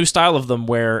 and this is a new style of them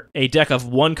where a deck of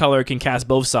one color can cast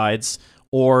both sides,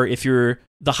 or if you're...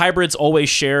 The hybrids always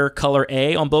share color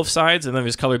A on both sides, and then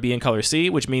there's color B and color C,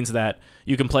 which means that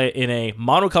you can play it in a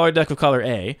monocolored deck of color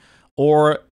A,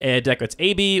 or a deck that's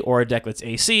AB, or a deck that's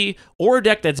AC, or a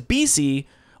deck that's BC,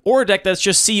 or a deck that's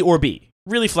just C or B.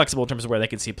 Really flexible in terms of where they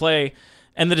can see play.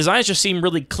 And the designs just seem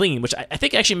really clean, which I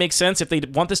think actually makes sense if they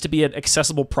want this to be an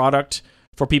accessible product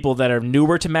for people that are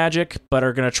newer to Magic, but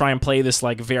are going to try and play this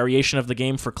like variation of the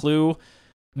game for Clue.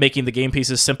 making the game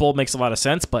pieces simple makes a lot of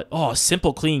sense, but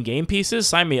simple, clean game pieces?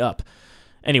 Sign me up.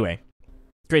 Anyway,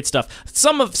 great stuff.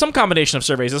 Some combination of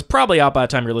surveys is probably out by the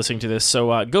time you're listening to this,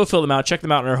 so go fill them out. Check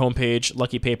them out on our homepage,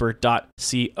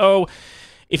 luckypaper.co.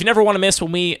 If you never want to miss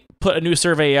when we put a new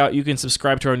survey out, you can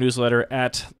subscribe to our newsletter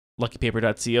at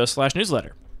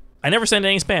luckypaper.co/newsletter. I never send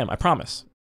any spam, I promise.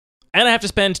 And I have to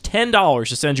spend $10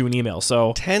 to send you an email.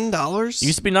 So $10? It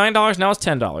used to be $9, now it's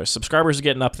 $10. Subscribers are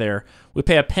getting up there. We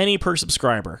pay a penny per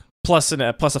subscriber, plus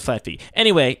a flat fee.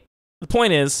 Anyway, the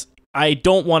point is, I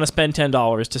don't want to spend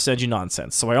 $10 to send you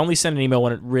nonsense, so I only send an email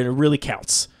when it really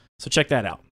counts. So check that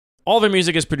out. All of our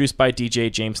music is produced by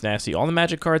DJ James Nasty. All the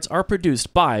Magic cards are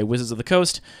produced by Wizards of the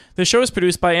Coast. The show is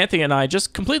produced by Anthony and I,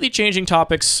 just completely changing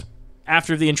topics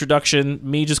after the introduction,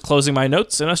 me just closing my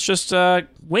notes, and us just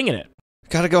winging it.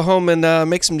 Gotta go home and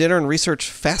make some dinner and research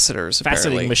facetors,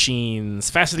 apparently.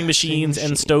 Faceting machines,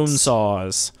 and stone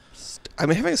saws. I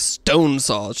mean, having a stone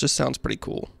saw just sounds pretty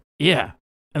cool. Yeah.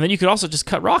 And then you could also just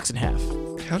cut rocks in half.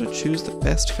 How to choose the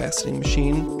best faceting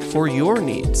machine for your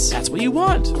needs. That's what you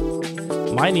want.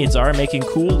 My needs are making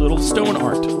cool little stone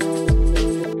art.